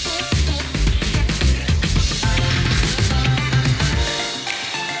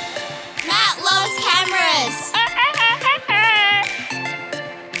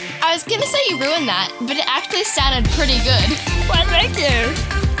 I was gonna say you ruined that, but it actually sounded pretty good. Well, thank you.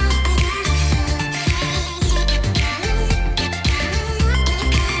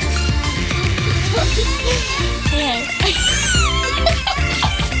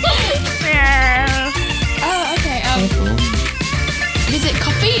 Oh, okay. Is it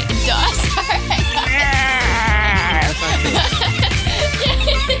coffee? Duh. Sorry.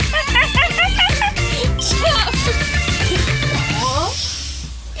 Shut up.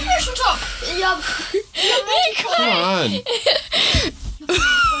 Shut up. Come on.